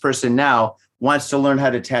Japanese person now wants to learn how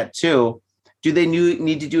to tattoo, do they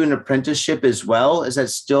need to do an apprenticeship as well? Is that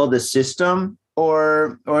still the system,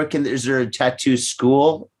 or is there a tattoo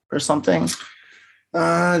school or something?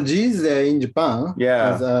 These days in Japan,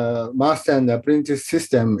 the master and apprentice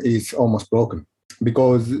system is almost broken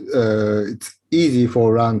because it's easy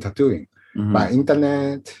for run tattooing by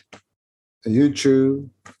internet, YouTube,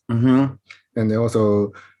 and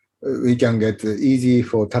also we can get easy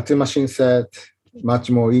for tattoo machine set,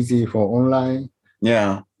 much more easy for online.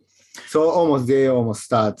 Yeah. So they almost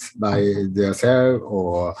start by themselves,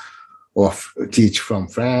 or or teach from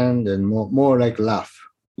friend and more like laugh.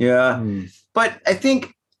 Yeah. But I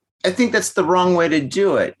think that's the wrong way to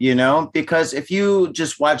do it, because if you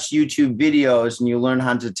just watch YouTube videos and you learn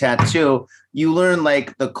how to tattoo, you learn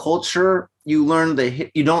like the culture, you don't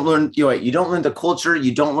learn the culture,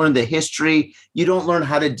 you don't learn the history, you don't learn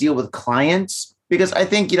how to deal with clients. Because I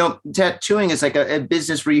think, tattooing is like a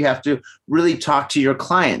business where you have to really talk to your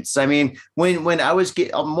clients. I mean, when I was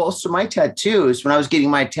getting most of my tattoos, I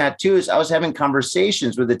was having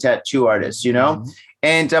conversations with the tattoo artists,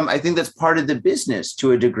 And I think that's part of the business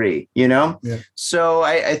to a degree, Yeah. So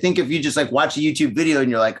I think if you just like watch a YouTube video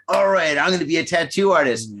and you're like, all right, I'm going to be a tattoo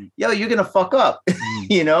artist, you're going to fuck up,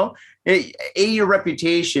 A, your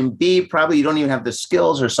reputation, B, probably you don't even have the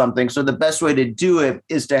skills or something. So the best way to do it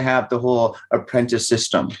is to have the whole apprentice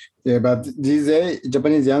system. Yeah, but these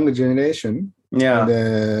Japanese young generation,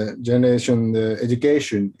 the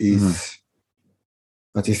education is,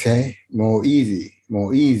 what you say, more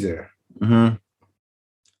easier. Mm-hmm.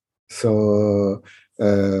 So,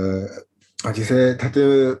 what you say,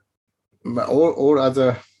 tattoo, all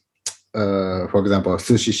other, for example,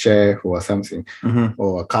 sushi chef or something,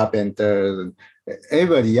 or carpenter,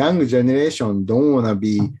 every young generation don't want to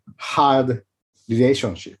be hard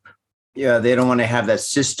relationship. Yeah, they don't want to have that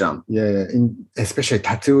system. Yeah, especially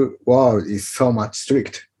tattoo world is so much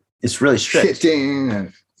strict. It's really strict. Hitting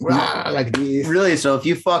and like this. Really? So if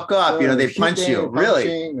you fuck up, they punch you. Really?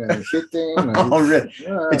 Hitting. Oh, really?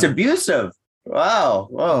 Yeah. It's abusive. Wow.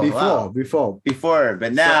 Whoa. Before,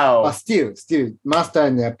 but now. But still, master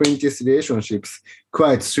and apprentice relationships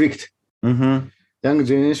quite strict. Mm-hmm. Young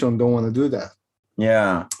generation don't want to do that.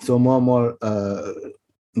 Yeah. So more,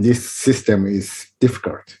 this system is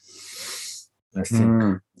difficult, I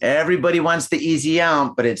think. Everybody wants the easy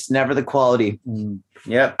out, but it's never the quality.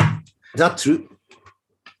 Yep. Is that true?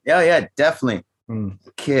 Yeah, definitely.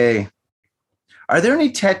 Okay. Are there any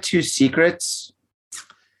tattoo secrets?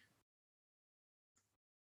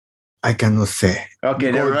 I cannot say. Okay,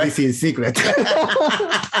 never mind. This is secret.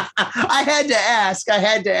 I had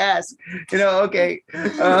to ask. Okay.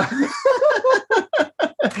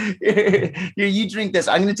 You drink this.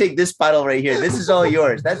 I'm going to take this bottle right here. This is all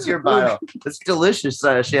yours. That's your bottle. That's delicious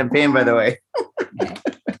champagne, by the way.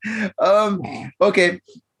 Okay.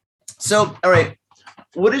 So, all right.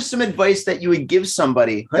 What is some advice that you would give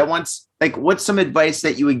somebody that wants, what's some advice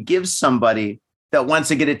that you would give somebody that wants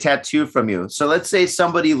to get a tattoo from you? So let's say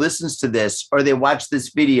somebody listens to this or they watch this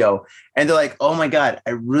video and they're like, oh my God, I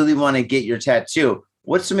really want to get your tattoo.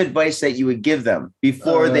 What's some advice that you would give them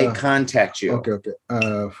before they contact you? Okay.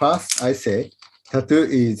 First, I say tattoo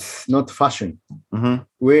is not fashion.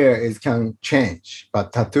 Where it can change,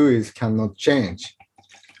 but tattoo cannot change.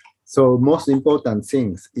 So most important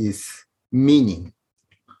things is meaning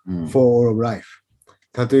for all of life.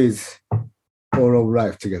 Tattoo is all of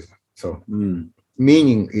life together. So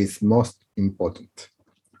meaning is most important.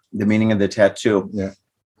 The meaning of the tattoo. Yeah.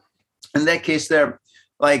 In that case there,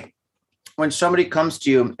 when somebody comes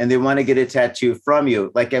to you and they want to get a tattoo from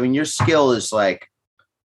you, your skill is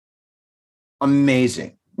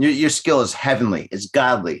amazing. Your skill is heavenly. It's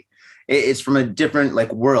godly. It's from a different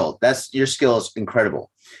world. Your skill is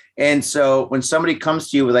incredible. And so when somebody comes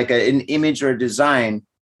to you with an image or a design,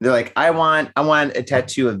 they're like, I want a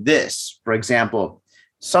tattoo of this, for example.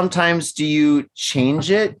 Sometimes do you change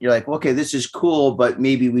it? You're like, okay, this is cool, but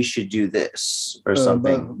maybe we should do this or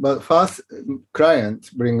something. But first,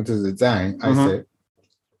 client bring to the design. I say,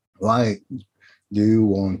 why do you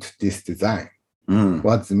want this design?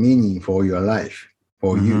 What's the meaning for your life,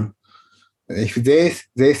 for you? If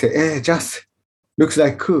they say, just looks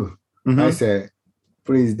like cool. I say,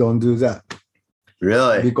 please don't do that.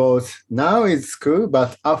 Really? Because now it's cool,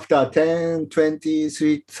 but after 10, 20,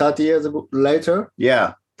 30 years later,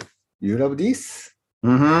 you love this?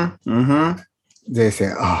 They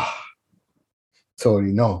say,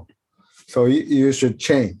 sorry, no. So you should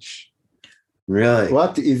change. Really?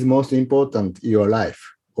 What is most important in your life?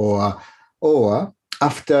 Or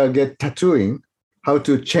after get tattooing, how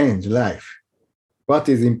to change life? What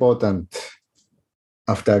is important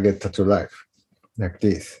after get tattoo life? Like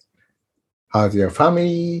this. How's your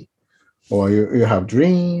family, or you have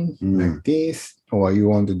dream like this, or you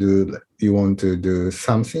want to do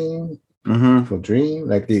something for dream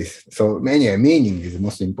like this. So meaning is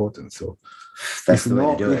most important. So that's the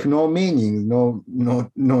way to do it. If no meaning, no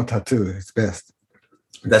tattoo, it's best.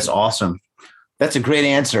 That's awesome. That's a great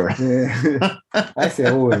answer. Yeah. I say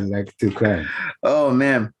always like to cry. Oh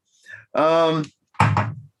man.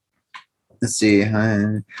 Let's see.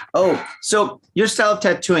 So your style of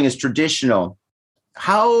tattooing is traditional.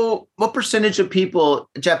 What percentage of people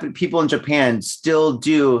in Japan still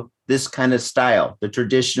do this kind of style, the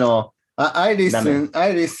traditional. I listen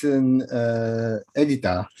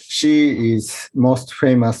editor. She is most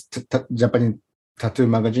famous Japanese tattoo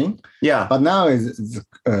magazine. Yeah. But now it's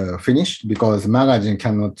finished because magazine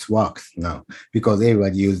cannot work now because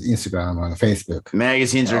everybody use Instagram and Facebook.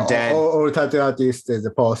 Magazines are dead. All tattoo artists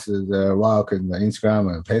post their work in the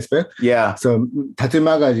Instagram and Facebook. Yeah. So tattoo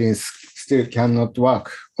magazines still cannot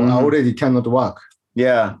work. Already cannot work.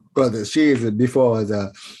 Yeah. But she is before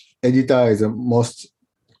the editor is the most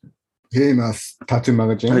famous tattoo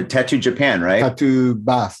magazine. Tattoo Japan, right? Tattoo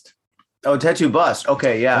Bust. Oh, Tattoo Bust.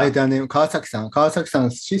 Okay, yeah. Her name Kawasaki-san.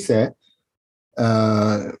 Kawasaki-san, she said,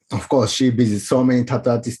 of course, she visits so many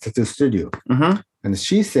tattoo artists tattoo studio. And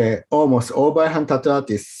she said almost all by hand tattoo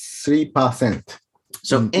artists 3%.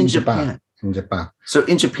 So in Japan. In Japan. So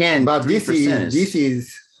in Japan, but this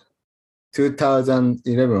is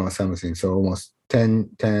 2011 or something. So almost 10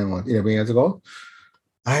 or 11 years ago.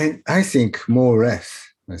 I think more or less.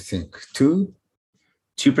 I think 2%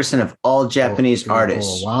 of all Japanese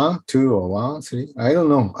artists. Or 2 or 1, 3. I don't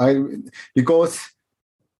know. Because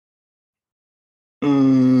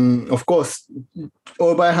of course,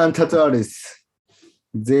 all by hand tattoo artists,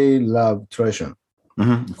 they love tradition.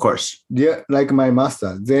 Of course. Yeah, like my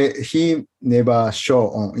master, he never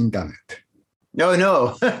show on internet.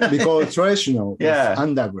 No. Because traditional is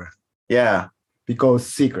underground. Yeah. Because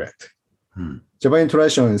secret. Japanese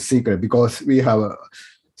tradition is secret because we have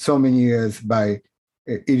so many years by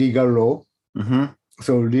illegal law.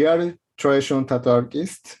 So real traditional tattoo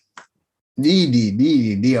artists, really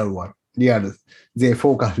real one. Real, they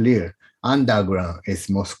focus real. Underground is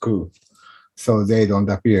most cool. So they don't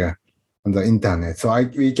appear on the internet. So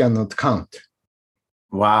we cannot count.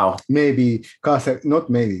 Wow. Maybe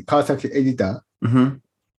Kawasaki editor,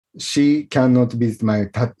 she cannot visit my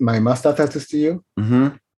master tattoo studio.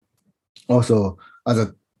 Also, as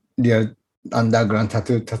a real underground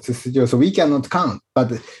tattoo studio. So we cannot count.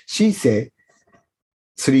 But she said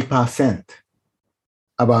 3%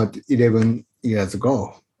 about 11 years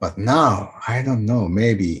ago. But now, I don't know,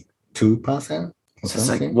 maybe 2%? So it's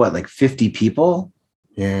like, what, like 50 people?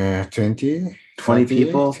 Yeah, 20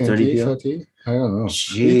 people? 30 people? 30? I don't know.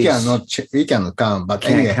 Jeez. We cannot count, but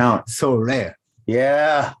Can't anyway, count. so rare.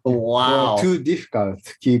 Yeah. Wow. Too difficult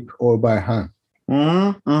to keep all by hand.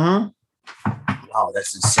 Wow,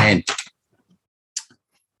 that's insane.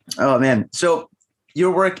 Oh, man. So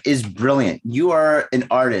your work is brilliant. You are an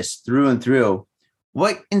artist through and through.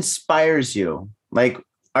 What inspires you, like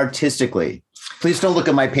artistically? Please don't look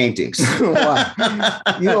at my paintings. You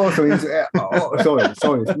also,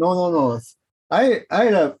 sorry. No. I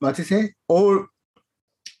love, what you say? All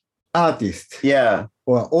artists. Yeah.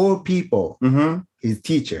 Or all people is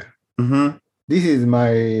teacher. This is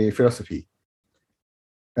my philosophy.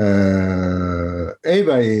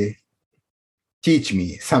 Everybody teach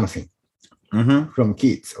me something from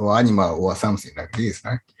kids or animal or something like this,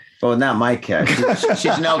 right? Well, not my cat.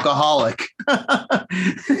 She's an alcoholic.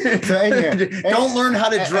 So anyway, don't learn how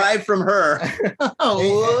to drive from her.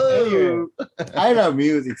 Anyway, I love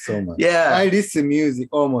music so much. Yeah. I listen to music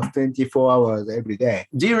almost 24 hours every day.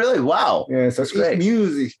 Do you really? Wow. Yeah, so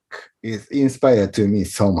music is inspired to me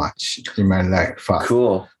so much in my life. First.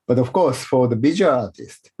 Cool. But of course, for the visual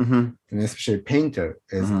artist, and especially painter,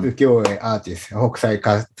 is ukiyo-e artist, Hokusai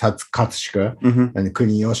Katsushika and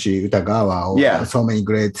Kuniyoshi Utagawa, or so many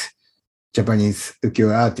great Japanese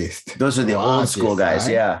ukiyo-e artists. Those are the old school guys,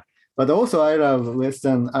 right? Yeah. But also, I love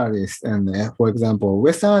Western artists, and for example,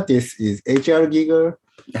 Western artist is H.R. Giger.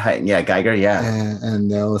 Yeah, Geiger, yeah.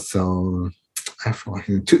 And also, I forgot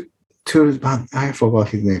his name. I forgot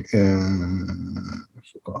his name.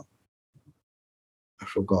 I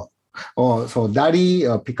forgot. Oh, so Dali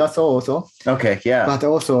or Picasso also. Okay, yeah. But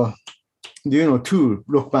also, do you know Tool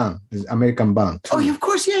rock band, American band? Tool. Oh, yeah, of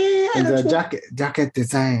course, yeah. And the jacket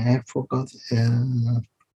design, I forgot.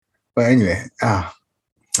 But anyway, I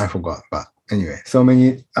forgot. But anyway, so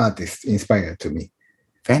many artists inspired to me.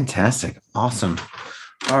 Fantastic, awesome.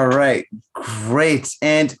 All right, great.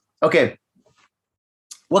 And okay,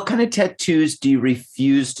 what kind of tattoos do you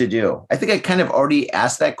refuse to do? I think I kind of already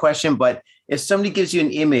asked that question, but if somebody gives you an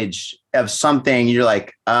image of something, you're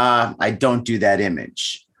like, I don't do that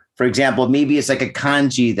image. For example, maybe it's like a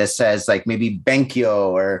kanji that says like maybe Benkyo,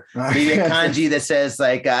 or maybe a kanji that says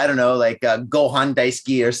like, I don't know, like Gohan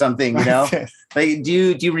Daisuki or something, you know? Like,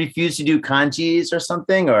 do you refuse to do kanjis or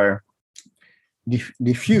something, or?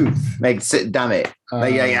 Refuse. Like, dame.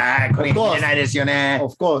 Like,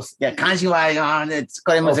 of course. Yeah, kanji wa, it's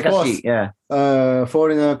kore muzakashi. Yeah.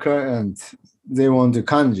 Foreigner clients, they want the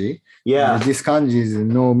kanji. Yeah. This kanji is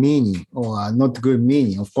no meaning or not good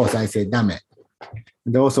meaning. Of course, I say dame.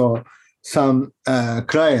 And also some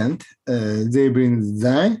client, they bring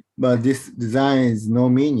design, but this design is no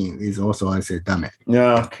meaning. Is also I say dame.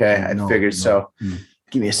 Okay, I figured so.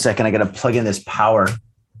 Give me a second. I got to plug in this power.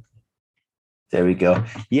 There we go.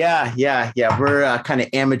 Yeah. We're kind of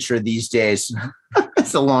amateur these days.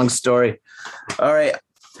 It's a long story. All right.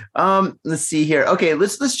 Let's see here. Okay,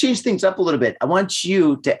 let's change things up a little bit. I want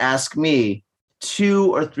you to ask me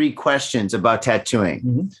 2 or 3 questions about tattooing.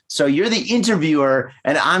 Mm-hmm. So you're the interviewer,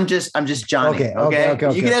 and I'm just Johnny. Okay.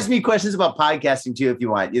 You can ask me questions about podcasting too if you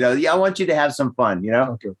want. I want you to have some fun.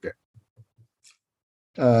 Okay.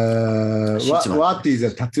 What is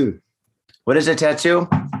a tattoo? What is a tattoo?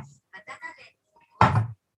 Are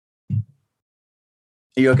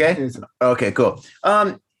you okay? Yes. Okay, cool.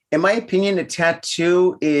 In my opinion, a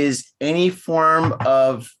tattoo is any form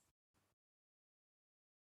of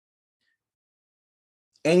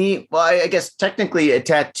I guess technically a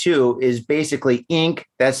tattoo is basically ink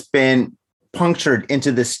that's been punctured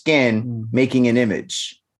into the skin, making an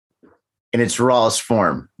image in its rawest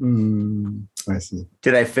form. I see.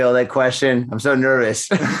 Did I fail that question? I'm so nervous.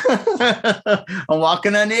 I'm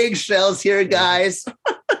walking on eggshells here, guys.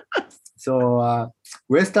 So,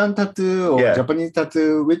 Western tattoo or Japanese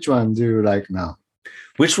tattoo, which one do you like now?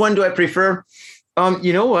 Which one do I prefer?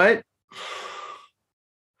 You know what?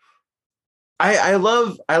 I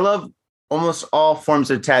love almost all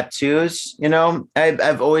forms of tattoos.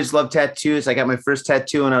 I've always loved tattoos. I got my first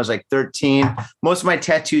tattoo when I was like 13. Most of my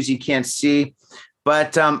tattoos you can't see,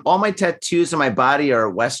 but all my tattoos on my body are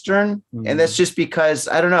Western, and that's just because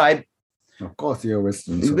I don't know. Of course, you're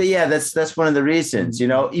Western. So. But yeah, that's one of the reasons.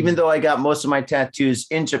 Even though I got most of my tattoos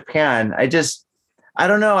in Japan, I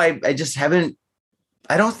don't know. I just haven't.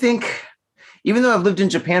 I don't think. Even though I've lived in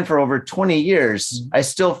Japan for over 20 years, I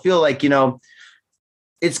still feel like,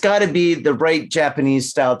 it's got to be the right Japanese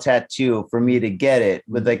style tattoo for me to get it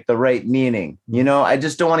with like the right meaning. I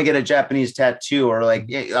just don't want to get a Japanese tattoo or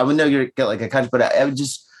like, I would know you get like a country, but I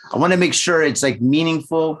want to make sure it's like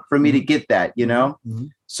meaningful for me to get that,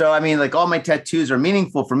 So, I mean, like all my tattoos are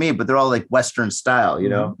meaningful for me, but they're all like Western style,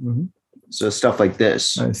 So stuff like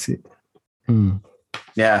this. I see.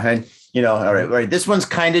 Yeah. And, all right. This one's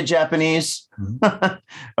kind of Japanese.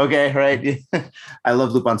 Okay. Right. I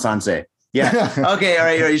love Lupin Sensei. Yeah. Okay. All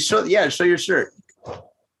right. Show your shirt.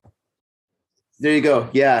 There you go.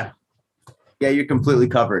 Yeah. Yeah. You're completely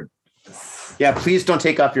covered. Yeah. Please don't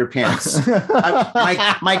take off your pants.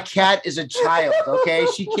 My cat is a child. Okay.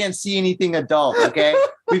 She can't see anything adult. Okay.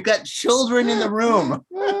 We've got children in the room.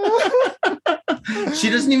 She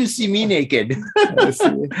doesn't even see me naked.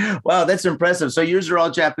 Wow, that's impressive. So yours are all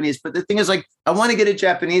Japanese, but the thing is, like, I want to get a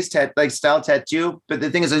Japanese style tattoo, but the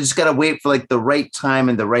thing is, I just gotta wait for like the right time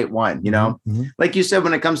and the right one. Like you said,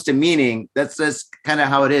 when it comes to meaning, that's kind of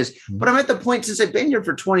how it is. But I'm at the point, since I've been here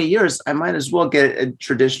for 20 years, I might as well get a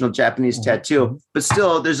traditional Japanese tattoo. But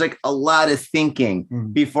still, there's like a lot of thinking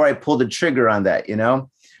before I pull the trigger on that.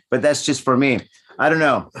 But that's just for me. I don't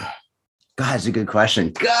know. God, that's a good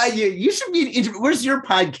question. God, you should be. Where's your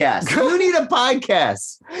podcast? You need a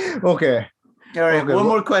podcast. Okay. All right. Okay. One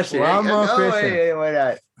more question. One more question. Wait, why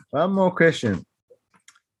not? One more question.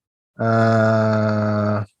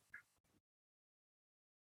 One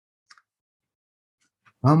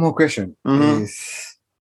more question is.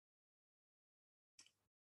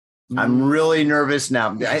 I'm really nervous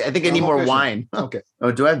now. I think I need more wine. Okay.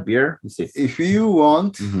 Oh, do I have beer? Let's see. If you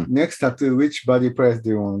want next tattoo, which body press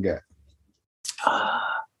do you want to get?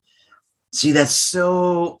 See, that's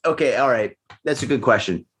so okay. All right. That's a good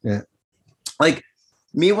question. Yeah. Like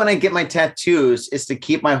me, when I get my tattoos, is to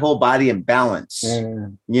keep my whole body in balance. Yeah.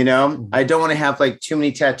 I don't want to have like too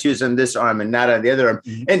many tattoos on this arm and not on the other arm.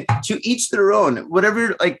 And to each their own,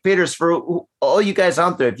 whatever, like Peters, for all you guys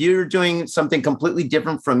out there, if you're doing something completely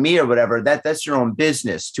different from me or whatever, that's your own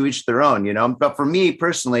business. To each their own, But for me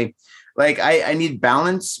personally, like I need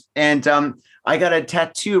balance, and I got a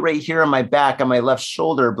tattoo right here on my back on my left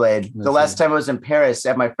shoulder blade. The last time I was in Paris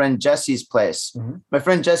at my friend Jesse's place. My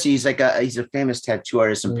friend Jesse, he's a famous tattoo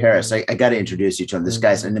artist in Paris. I got to introduce you to him. This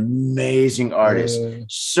guy's an amazing artist.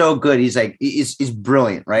 So good. He's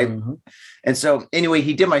brilliant, right? And so anyway,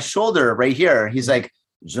 he did my shoulder right here. He's like,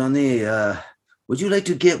 Johnny, would you like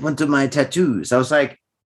to get one of my tattoos? I was like,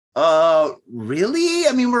 really?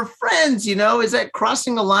 I mean, we're friends, is that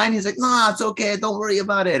crossing the line? He's like, nah, it's okay. Don't worry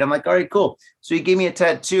about it. I'm like, all right, cool. So he gave me a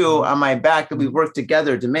tattoo on my back that we worked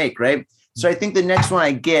together to make, right? So I think the next one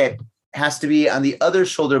I get has to be on the other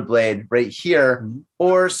shoulder blade right here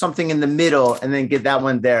or something in the middle, and then get that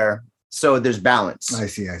one there. So there's balance. I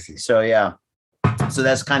see. So yeah. So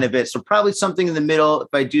that's kind of it. So probably something in the middle. If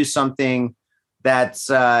I do something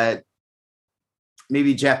that's,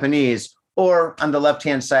 maybe Japanese, or on the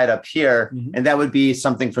left-hand side up here. And that would be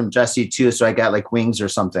something from Jesse too. So I got like wings or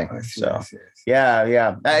something. So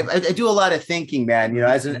yeah. I do a lot of thinking, man,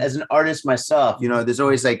 as an artist myself, there's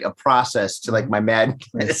always like a process to like my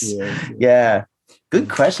madness. Yeah. Good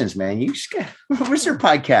questions, man. Where's your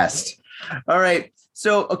podcast? All right.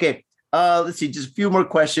 So, okay. Let's see, just a few more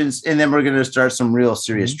questions, and then we're going to start some real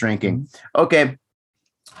serious drinking. Okay.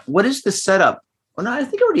 What is the setup? Oh, no, I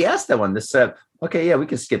think I already asked that one. The setup. Okay. Yeah, we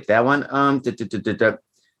can skip that one.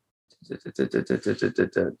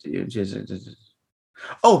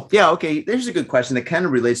 Oh, yeah. Okay. There's a good question that kind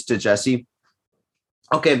of relates to Jesse.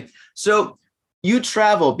 Okay. So you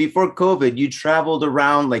traveled before COVID, you traveled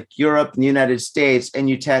around like Europe and the United States, and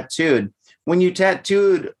you tattooed. When you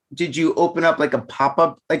tattooed, did you open up like a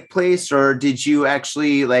pop-up like place, or did you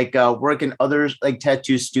actually like work in other like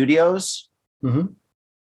tattoo studios?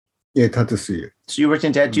 Yeah, tattoo studio. So you worked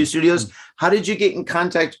in tattoo studios. How did you get in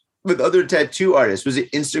contact with other tattoo artists? Was it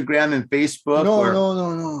Instagram and Facebook?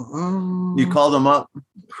 No. You called them up?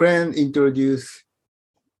 Friend introduce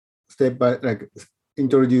step by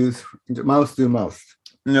introduce mouth to mouth.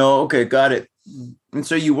 No, okay, got it. And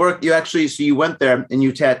so you went there and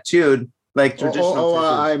you tattooed like traditional.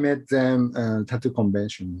 I met them tattoo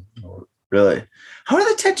convention. Really? How are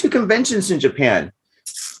the tattoo conventions in Japan?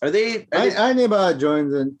 I never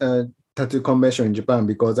joined the tattoo convention in Japan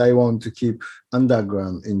because I want to keep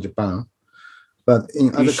underground in Japan. But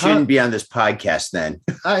in you shouldn't be on this podcast then.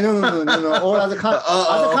 No. All other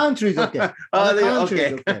countries, okay.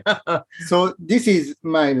 Okay. So this is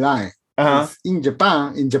my line. In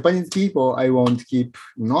Japan, in Japanese people, I want to keep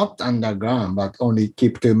not underground, but only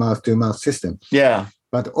keep to mouth system. Yeah.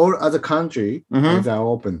 But all other countries are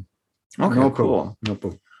open. Okay, no cool. No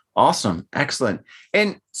problem. Awesome. Excellent.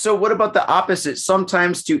 And so what about the opposite?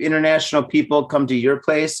 Sometimes do international people come to your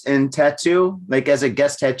place and tattoo, like as a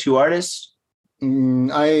guest tattoo artist?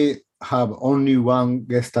 I have only one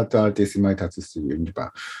guest tattoo artist in my tattoo studio in Japan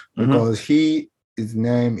because his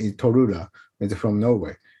name is Torura. He's from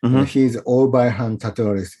Norway. And he's all by hand tattoo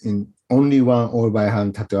artist only one all by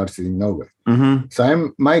hand tattoo artist in Norway.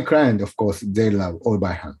 So my client, of course, they love all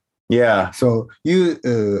by hand. Yeah. So you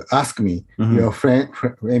ask me, your friend,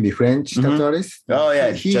 maybe French tattoo artist. Oh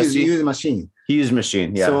yeah, he uses machine. He used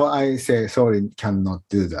machine. Yeah. So I say sorry, cannot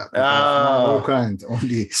do that. My client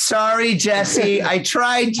only. Sorry, Jesse. I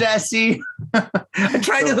tried, Jesse. I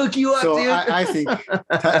tried to hook you up, so dude. I think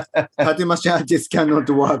tattoo machine artists cannot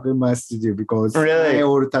work in my studio because my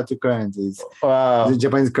old tattoo clients is the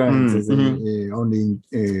Japanese clients is only.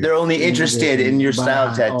 They're only interested in your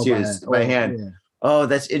style tattoos by hand. Yeah. Oh,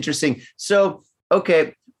 that's interesting. So,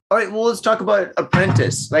 okay. All right. Well, let's talk about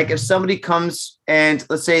apprentice. Like if somebody comes and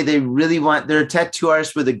let's say they're a tattoo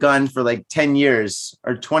artist with a gun for like 10 years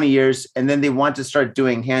or 20 years, and then they want to start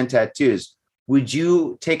doing hand tattoos. Would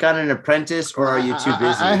you take on an apprentice or are you too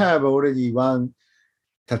busy? I have already one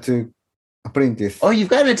tattoo apprentice. Oh, you've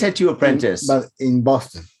got a tattoo apprentice. But in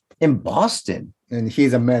Boston. In Boston? And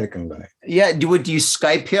he's American guy. Yeah. Do you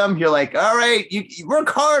Skype him? You're like, all right, you work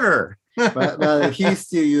harder. but he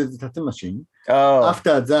still uses tattoo machine. Oh.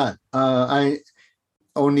 After that,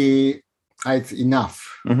 it's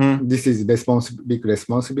enough. This is big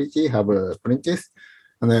responsibility. Have a apprentice,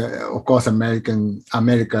 and of course, America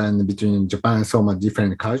and between Japan, so much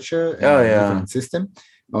different culture and different system.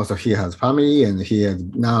 Also, he has family,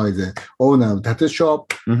 and now is the owner of tattoo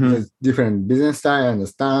shop. Has different business style, I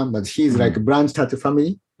understand, but he's like a branch tattoo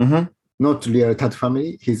family. Not real tattoo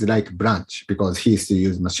family. He's like branch because he still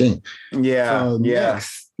use machine. Yeah. So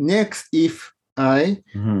next, if I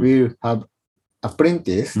will have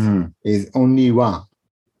apprentice, is only one,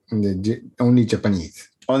 only Japanese.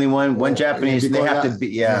 Only one Japanese. They have to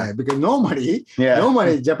be because normally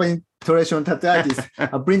Japanese traditional tattoo artist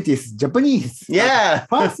apprentice Japanese. Yeah.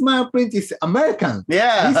 First my apprentice American.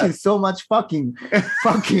 Yeah. This is so much fucking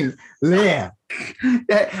rare.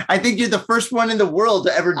 I think you're the first one in the world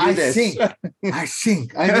to ever do this. I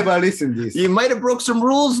think. I never listened to this. You might have broke some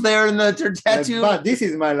rules there in the tattoo. But this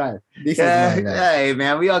is my life. Hey,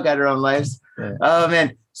 man, we all got our own lives. Yeah. Oh,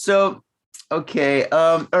 man. So, okay.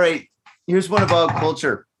 All right. Here's one about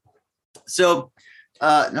culture. So,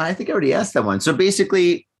 no, I think I already asked that one. So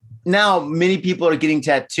basically, now many people are getting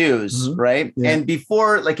tattoos, right? Yeah. And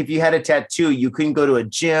before, like if you had a tattoo, you couldn't go to a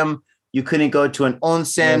gym. You couldn't go to an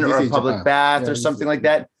onsen or a public bath or something like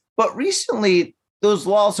that. But recently, those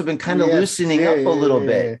laws have been kind of loosening up a little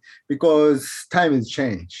bit. Because time has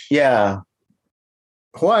changed. Yeah.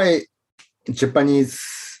 Why Japanese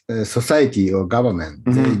society or government,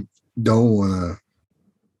 they don't want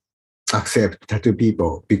to accept tattoo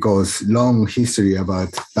people because long history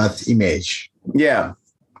about that image. Yeah.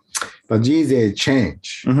 But GZ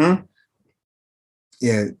change. Mm-hmm.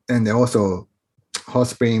 Yeah, and also hot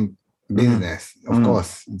spring business. Of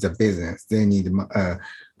course, it's a business. They need a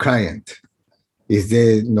client. If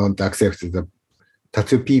they don't accept the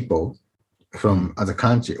tattoo people from other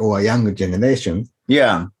country or a younger generation,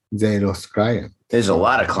 Yeah. they lost client. There's a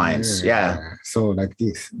lot of clients. Yeah. So like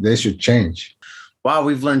this, they should change. Wow,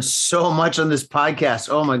 we've learned so much on this podcast.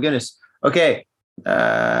 Oh my goodness. Okay.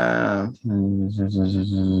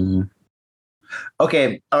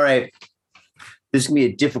 Okay. All right. This is gonna be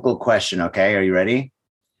a difficult question. Okay. Are you ready?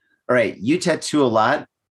 All right. You tattoo a lot,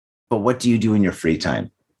 but what do you do in your free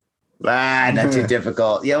time? Not too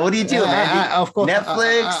difficult. Yeah. What do you do, man? Of course.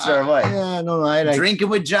 Netflix or what? Yeah, no, I like drinking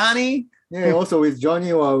with Johnny. Yeah, also with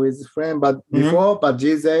Johnny or with friend. But before, but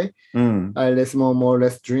GZ, I more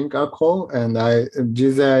less drink alcohol, and I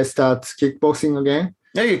start kickboxing again.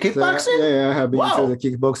 Yeah, you're kickboxing? So, yeah, I have been to the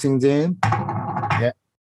kickboxing gym. Yeah.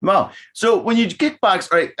 Wow. So when you kickbox,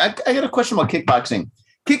 all right, I got a question about kickboxing.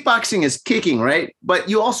 Kickboxing is kicking, right? But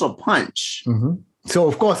you also punch. Mm-hmm. So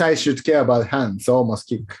of course I should care about hands, so almost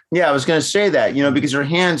kick. Yeah, I was going to say that, because your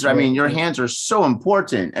hands, your hands are so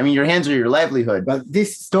important. I mean, your hands are your livelihood. But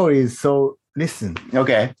this story is so, listen.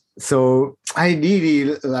 Okay. So I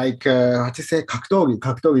really like,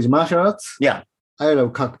 kaktogi is martial arts. Yeah. I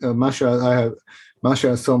love martial arts. I have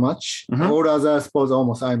martial arts so much. All other sports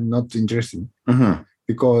almost I'm not interested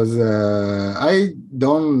because I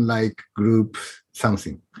don't like group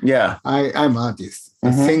something. Yeah. I'm artist.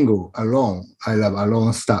 Single, alone. I love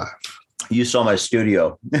alone stuff. You saw my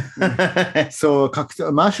studio. So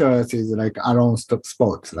martial arts is like alone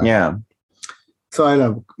sport. Right? Yeah. So I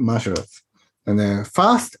love martial arts. And then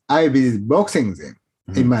first I visit boxing gym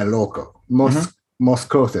in my local, most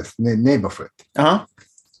closest neighborhood.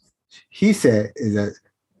 He said, the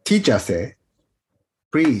teacher said,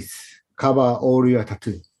 please cover all your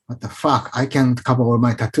tattoo. What the fuck? I can't cover all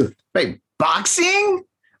my tattoo. Wait, boxing?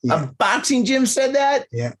 Yeah. A boxing gym said that?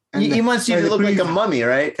 Yeah. He wants you to look like a mummy,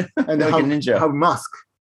 right? And like a ninja. Have a mask.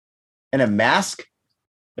 And a mask?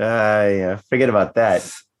 Yeah, forget about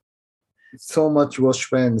that. So much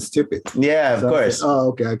wash and stupid. Yeah, of course. Said,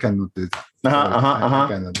 okay, I cannot do it. I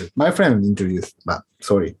cannot do it. My friend introduced, but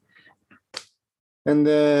sorry. And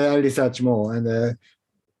I research more. And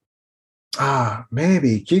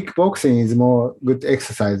maybe kickboxing is more good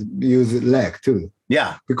exercise. Use leg too.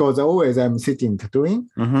 Yeah. Because always I'm sitting tattooing.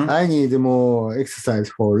 I need more exercise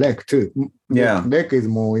for leg too. Yeah. Leg is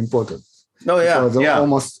more important. Oh, yeah. Because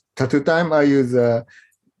almost tattoo time I use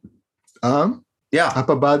arm,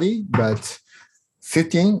 upper body, but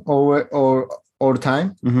sitting all the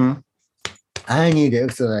time. I need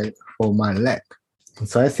exercise for my leg.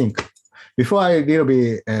 So I think before I little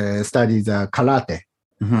bit study the karate.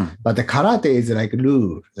 But the karate is like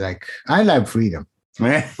rule. Like I love freedom.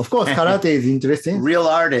 Of course, karate is interesting. Real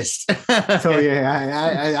artist. So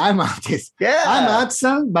yeah, I'm artist. Yeah, I'm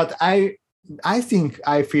artisan, but I think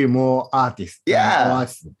I feel more artist. Yeah.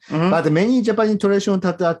 But many Japanese traditional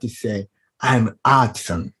tattoo artists say I'm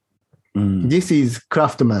artisan. This is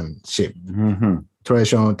craftsmanship.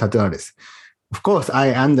 Traditional tattoo artist. Of course,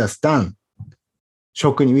 I understand.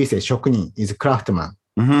 Shokunin, we say shokunin is craftsman.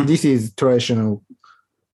 This is traditional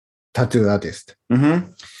tattoo artist.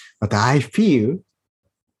 But I feel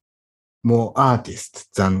more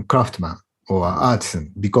artist than craftsman or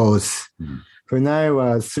artisan because when I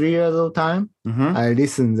was 3 years old time, I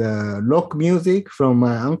listened to rock music from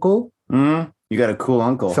my uncle. You got a cool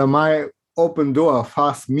uncle. So my open door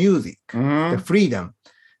first music, the freedom.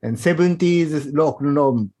 And 70s rock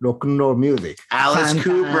and roll music. Alice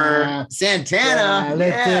Cooper, Santana,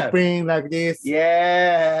 Led Zeppelin, like this.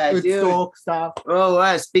 Yeah, Woodstock stuff.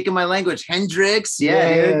 Oh, speaking my language, Hendrix.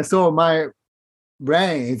 Yeah, dude. So my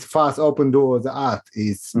brain is first open door. The art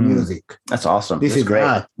is music. That's awesome. This is great.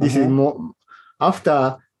 Art. This is more.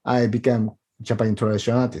 After I became Japanese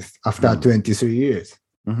traditional artist after 23 years.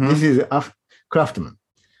 This is craftsman.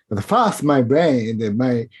 But first, my brain,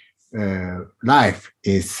 my life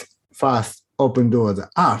is first open door, the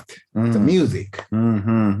art, the music.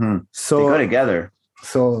 So they go together.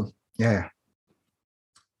 So yeah,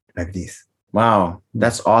 like this. Wow,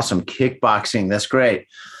 that's awesome. Kickboxing, that's great.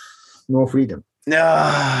 More freedom.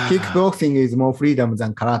 Kickboxing is more freedom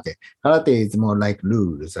than karate. Karate is more like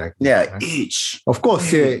rules, like each. Of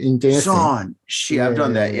course, interesting. I've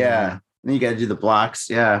done that. Yeah, then you got to do the blocks.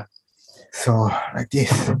 Yeah. So like this.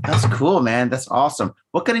 That's cool, man. That's awesome.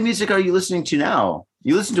 What kind of music are you listening to now?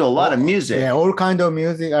 You listen to a lot of music. Yeah, all kind of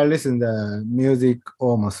music. I listen to music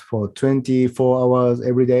almost for 24 hours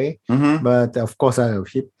every day. But of course, I love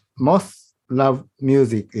most love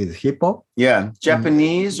music is hip hop. Yeah.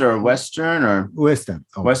 Japanese or Western or Western.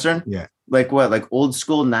 Western? Yeah. Like what? Like old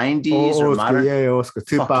school 90s or Old modern? school, yeah, old school.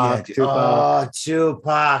 Fuck yeah, Tupac, dude. Tupac, Oh,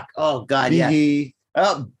 Tupac. Oh, God. Biggie, Yeah.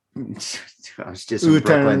 Oh, I was just in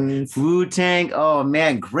Brooklyn. Wu-Tang, Wu-Tang. Oh,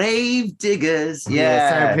 man. Grave Diggers.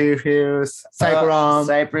 Yeah. Cypress Hills, Cyclone.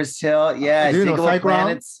 Cypress Hill. Yeah. Do you know Digable Cyclone?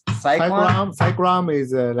 Planets. Cyclone? Cyclone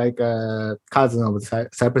is like a cousin of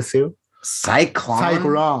Cypress Hill.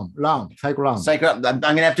 Cyclone? Cyclone. I'm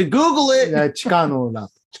going to have to Google it. Yeah, Chicano rap.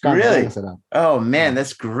 Really? rap. Oh, man.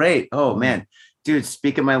 That's great. Oh, man. Dude,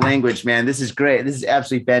 speaking my language, man. This is great. This is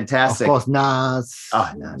absolutely fantastic. Of course, Nas.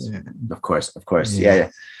 Oh, Nas. Yeah. Of course. Yeah.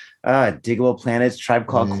 Digable Planets, Tribe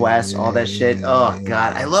Called Quest, all that shit. Oh,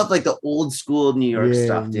 God. I love like the old school New York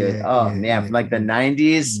stuff, dude. Man. From like the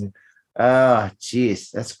 90s. Oh,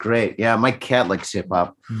 geez. That's great. Yeah. My cat likes hip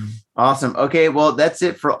hop. Awesome. Okay. Well, that's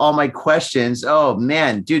it for all my questions. Oh,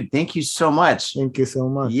 man. Dude, thank you so much. Thank you so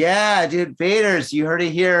much. Yeah, dude. Vaders, you heard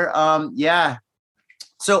it here. Yeah.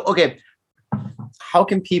 So, okay. How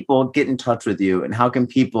can people get in touch with you and how can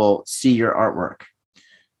people see your artwork?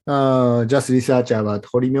 Just research about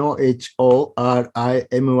HORIMYO,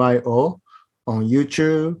 HORIMYO on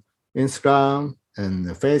YouTube, Instagram, and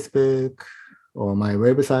Facebook, or my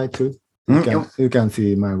website too. You can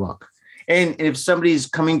see my work. And if somebody's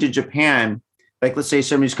coming to Japan, like let's say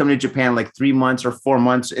somebody's coming to Japan like 3 months or 4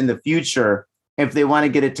 months in the future, if they want to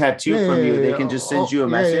get a tattoo from you, they can just send you a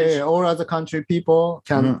message. Yeah. All other country people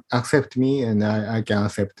can accept me and I can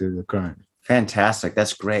accept the client. Fantastic.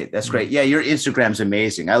 That's great. That's great. Yeah, your Instagram's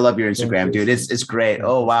amazing. I love your Instagram, dude. It's great.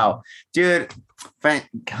 Oh, wow. Dude,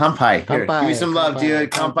 Kampai. Here, give me some love, dude.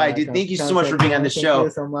 Kampai, dude. Thank you so much for being on the show.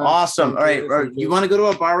 Awesome. All right. You want to go to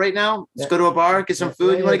a bar right now? Let's go to a bar, get some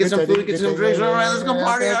food. You want to get some food, get some drinks? All right, let's go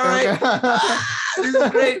party. All right. This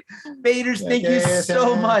is great. Vaders, thank you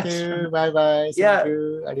so much. Bye-bye. Yeah.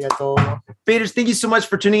 Arigato. Vaders, thank you so much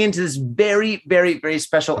for tuning into this very, very, very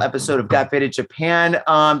special episode of Got Faded Japan.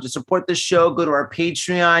 To support the show, go to our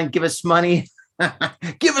Patreon, give us money.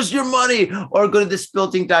 Give us your money, or go to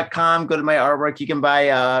thespilting.com. Go to my artwork. You can buy.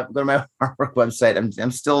 Go to my artwork website. I'm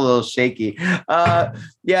still a little shaky.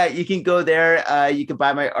 Yeah, you can go there. You can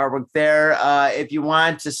buy my artwork there. If you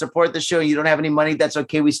want to support the show and you don't have any money, that's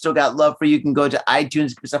okay. We still got love for you. You can go to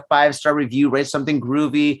iTunes, give us a 5-star review, write something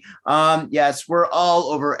groovy. Yes, we're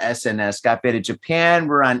all over SNS. Got Faded Japan.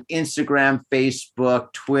 We're on Instagram,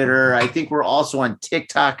 Facebook, Twitter. I think we're also on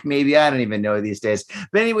TikTok. Maybe I don't even know these days.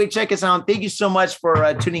 But anyway, check us out. Thank you so much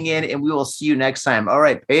for tuning in, and we will see you next time. All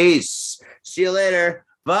right, peace. See you later.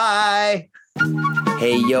 Bye.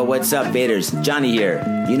 Hey, yo, what's up, Vaders? Johnny here.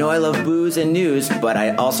 You know I love booze and news, but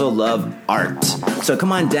I also love art. So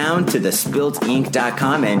come on down to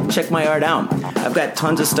thespiltink.com and check my art out. I've got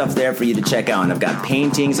tons of stuff there for you to check out. I've got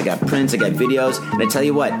paintings, I got prints, I got videos. And I tell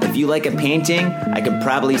you what, if you like a painting, I could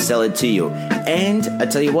probably sell it to you. And I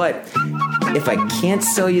tell you what, if I can't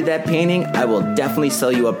sell you that painting, I will definitely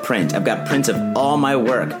sell you a print. I've got prints of all my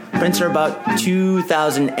work. Prints are about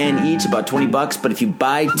 2,000 yen each, about $20. But if you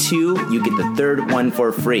buy 2, you get the third one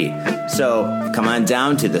for free. So come on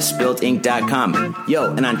down to thespiltink.com.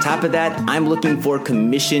 Yo, and on top of that, I'm looking for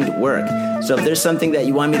commissioned work. So if there's something that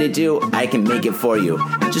you want me to do, I can make it for you.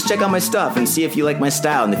 Just check out my stuff and see if you like my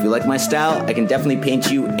style. And if you like my style, I can definitely paint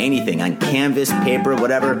you anything on canvas, paper,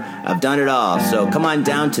 whatever. I've done it all. So come on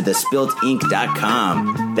down to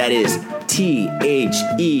thespiltink.com. That is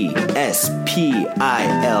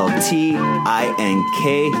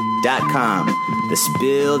THESPILTINK.com.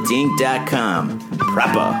 Thespiltink.com.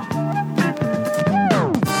 Proper.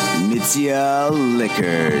 Mitsuya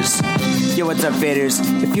Liquors. Yo, what's up, faders?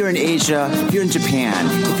 If you're in Asia, if you're in Japan,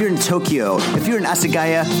 if you're in Tokyo, if you're in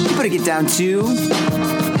Asagaya, you better get down to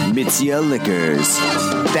Mitsuya Liquors.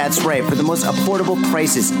 That's right. For the most affordable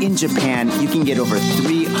prices in Japan, you can get over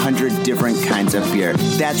 300 different kinds of beer.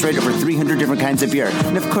 That's right, over 300 different kinds of beer.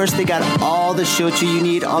 And of course, they got all the shochu you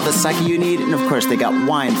need, all the sake you need, and of course, they got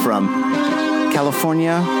wine from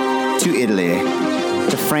California to Italy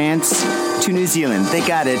to France to New Zealand. They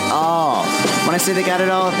got it all. When I say they got it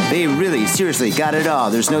all, they really, seriously got it all.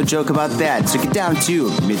 There's no joke about that. So get down to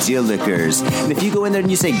Mitsuya Liquors. And if you go in there and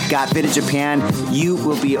you say, Got Faded Japan, you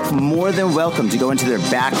will be more than welcome to go into their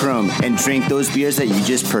back room and drink those beers that you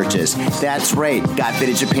just purchased. That's right, Got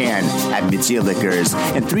Faded Japan at Mitsuya Liquors.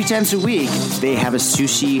 And 3 times a week, they have a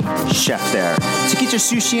sushi chef there. So get your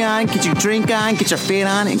sushi on, get your drink on, get your fade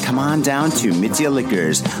on, and come on down to Mitsuya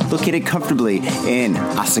Liquors, located comfortably in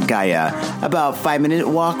Asagaya, about 5-minute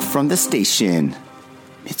walk from the station.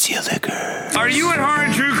 Mitsuya Liquors. Are you at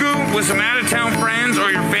Harajuku with some out-of-town friends or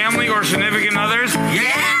your family or significant others?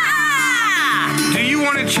 Yeah! Do you you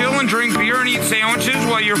want to chill and drink beer and eat sandwiches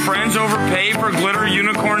while your friends overpay for glitter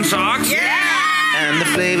unicorn socks? Yeah! And the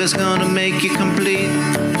flavor's gonna make you complete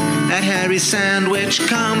at Harry's Sandwich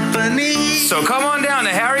Company. So come on down to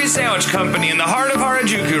Harry's Sandwich Company in the heart of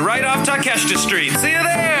Harajuku, right off Takeshita Street. See you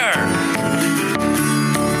there!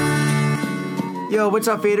 Yo, what's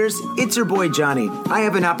up, faders? It's your boy Johnny. I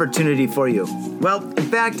have an opportunity for you. Well, in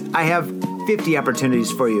fact, I have 50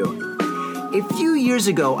 opportunities for you. A few years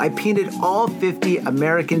ago, I painted all 50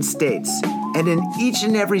 American states. And in each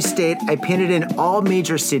and every state, I painted in all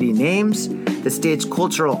major city names, the state's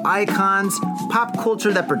cultural icons, pop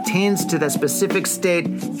culture that pertains to that specific state,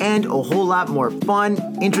 and a whole lot more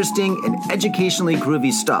fun, interesting, and educationally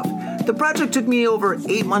groovy stuff. The project took me over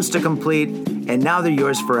 8 months to complete, and now they're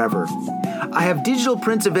yours forever. I have digital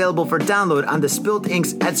prints available for download on the Spilt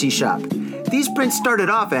Inks Etsy shop. These prints started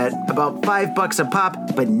off at about $5 a pop,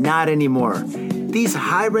 but not anymore. These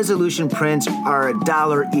high-resolution prints are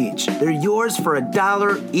 $1 each. They're yours for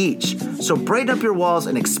 $1 each. So brighten up your walls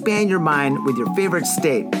and expand your mind with your favorite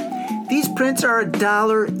state. These prints are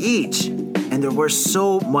 $1 each, and they're worth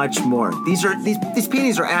so much more. These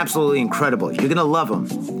paintings are absolutely incredible. You're gonna love them.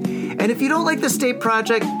 And if you don't like the state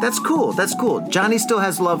project, that's cool. That's cool. Johnny still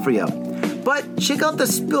has love for you. But check out the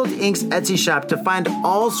Spilt Inks Etsy shop to find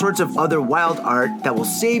all sorts of other wild art that will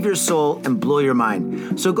save your soul and blow your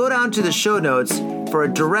mind. So go down to the show notes for a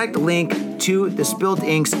direct link to the Spilt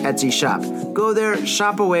Inks Etsy shop. Go there,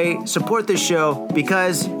 shop away, support the show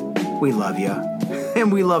because we love you.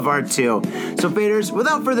 And we love art too. So faders,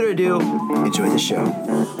 without further ado, enjoy the show.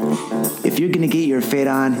 If you're gonna get your fade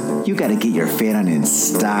on, you gotta get your fade on in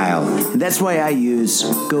style. And that's why I use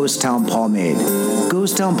Ghost Town Pomade.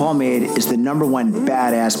 Ghost Town Pomade is the #1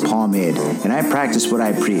 badass pomade, and I practice what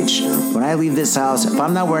I preach. When I leave this house, if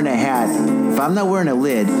I'm not wearing a hat, if I'm not wearing a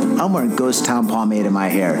lid, I'm wearing Ghost Town Pomade in my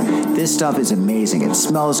hair. This stuff is amazing. It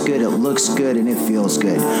smells good, it looks good, and it feels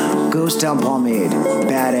good. Ghost Town Pomade,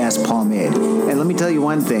 badass pomade. And let me tell you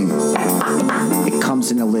one thing, it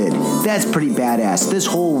comes in a lid. That's pretty badass. This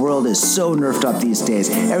whole world is so nerfed up these days.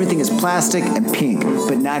 Everything is plastic and pink,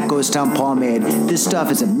 but not Ghost Town Pomade. This stuff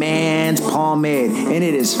is a man's pomade, and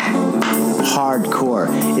it is hardcore.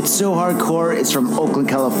 It's so hardcore, it's from Oakland,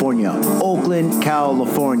 California. Oakland,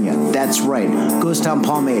 California. That's right. Ghost Town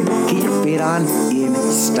Pomade. Get your fade on in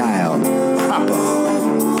style. Proper.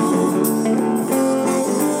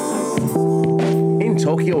 In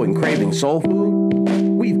Tokyo and craving soul food?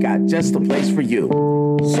 We've got just the place for you.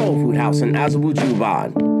 Soul Food House in Azabu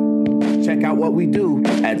Check out what we do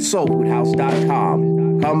at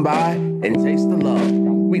soulfoodhouse.com. Come by and taste the love.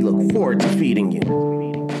 We look forward to feeding you.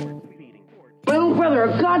 My own brother,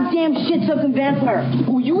 a goddamn shit-sucking vampire.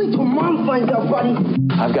 Oh, you wait till Mom finds out, buddy.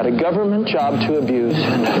 I've got a government job to abuse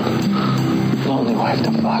and a lonely wife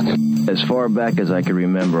to fuck. As far back as I can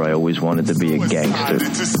remember, I always wanted to be a gangster. God,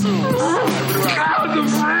 the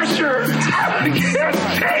pressure! I can't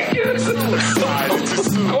take it! I can't take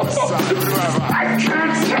it! I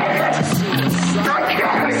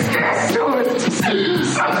can't stand to it!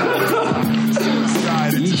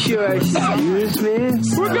 You sure I should use me?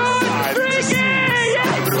 We're going freaking!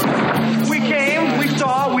 We came, we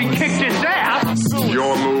saw, we kicked his ass!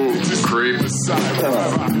 Your move, creep.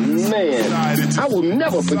 Man, I will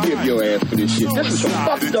never forgive your ass for this shit. This is some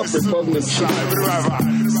fucked up repugnant shit.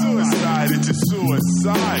 Suicide, it's a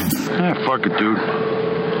suicide. Fuck it, dude.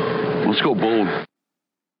 Let's go bold.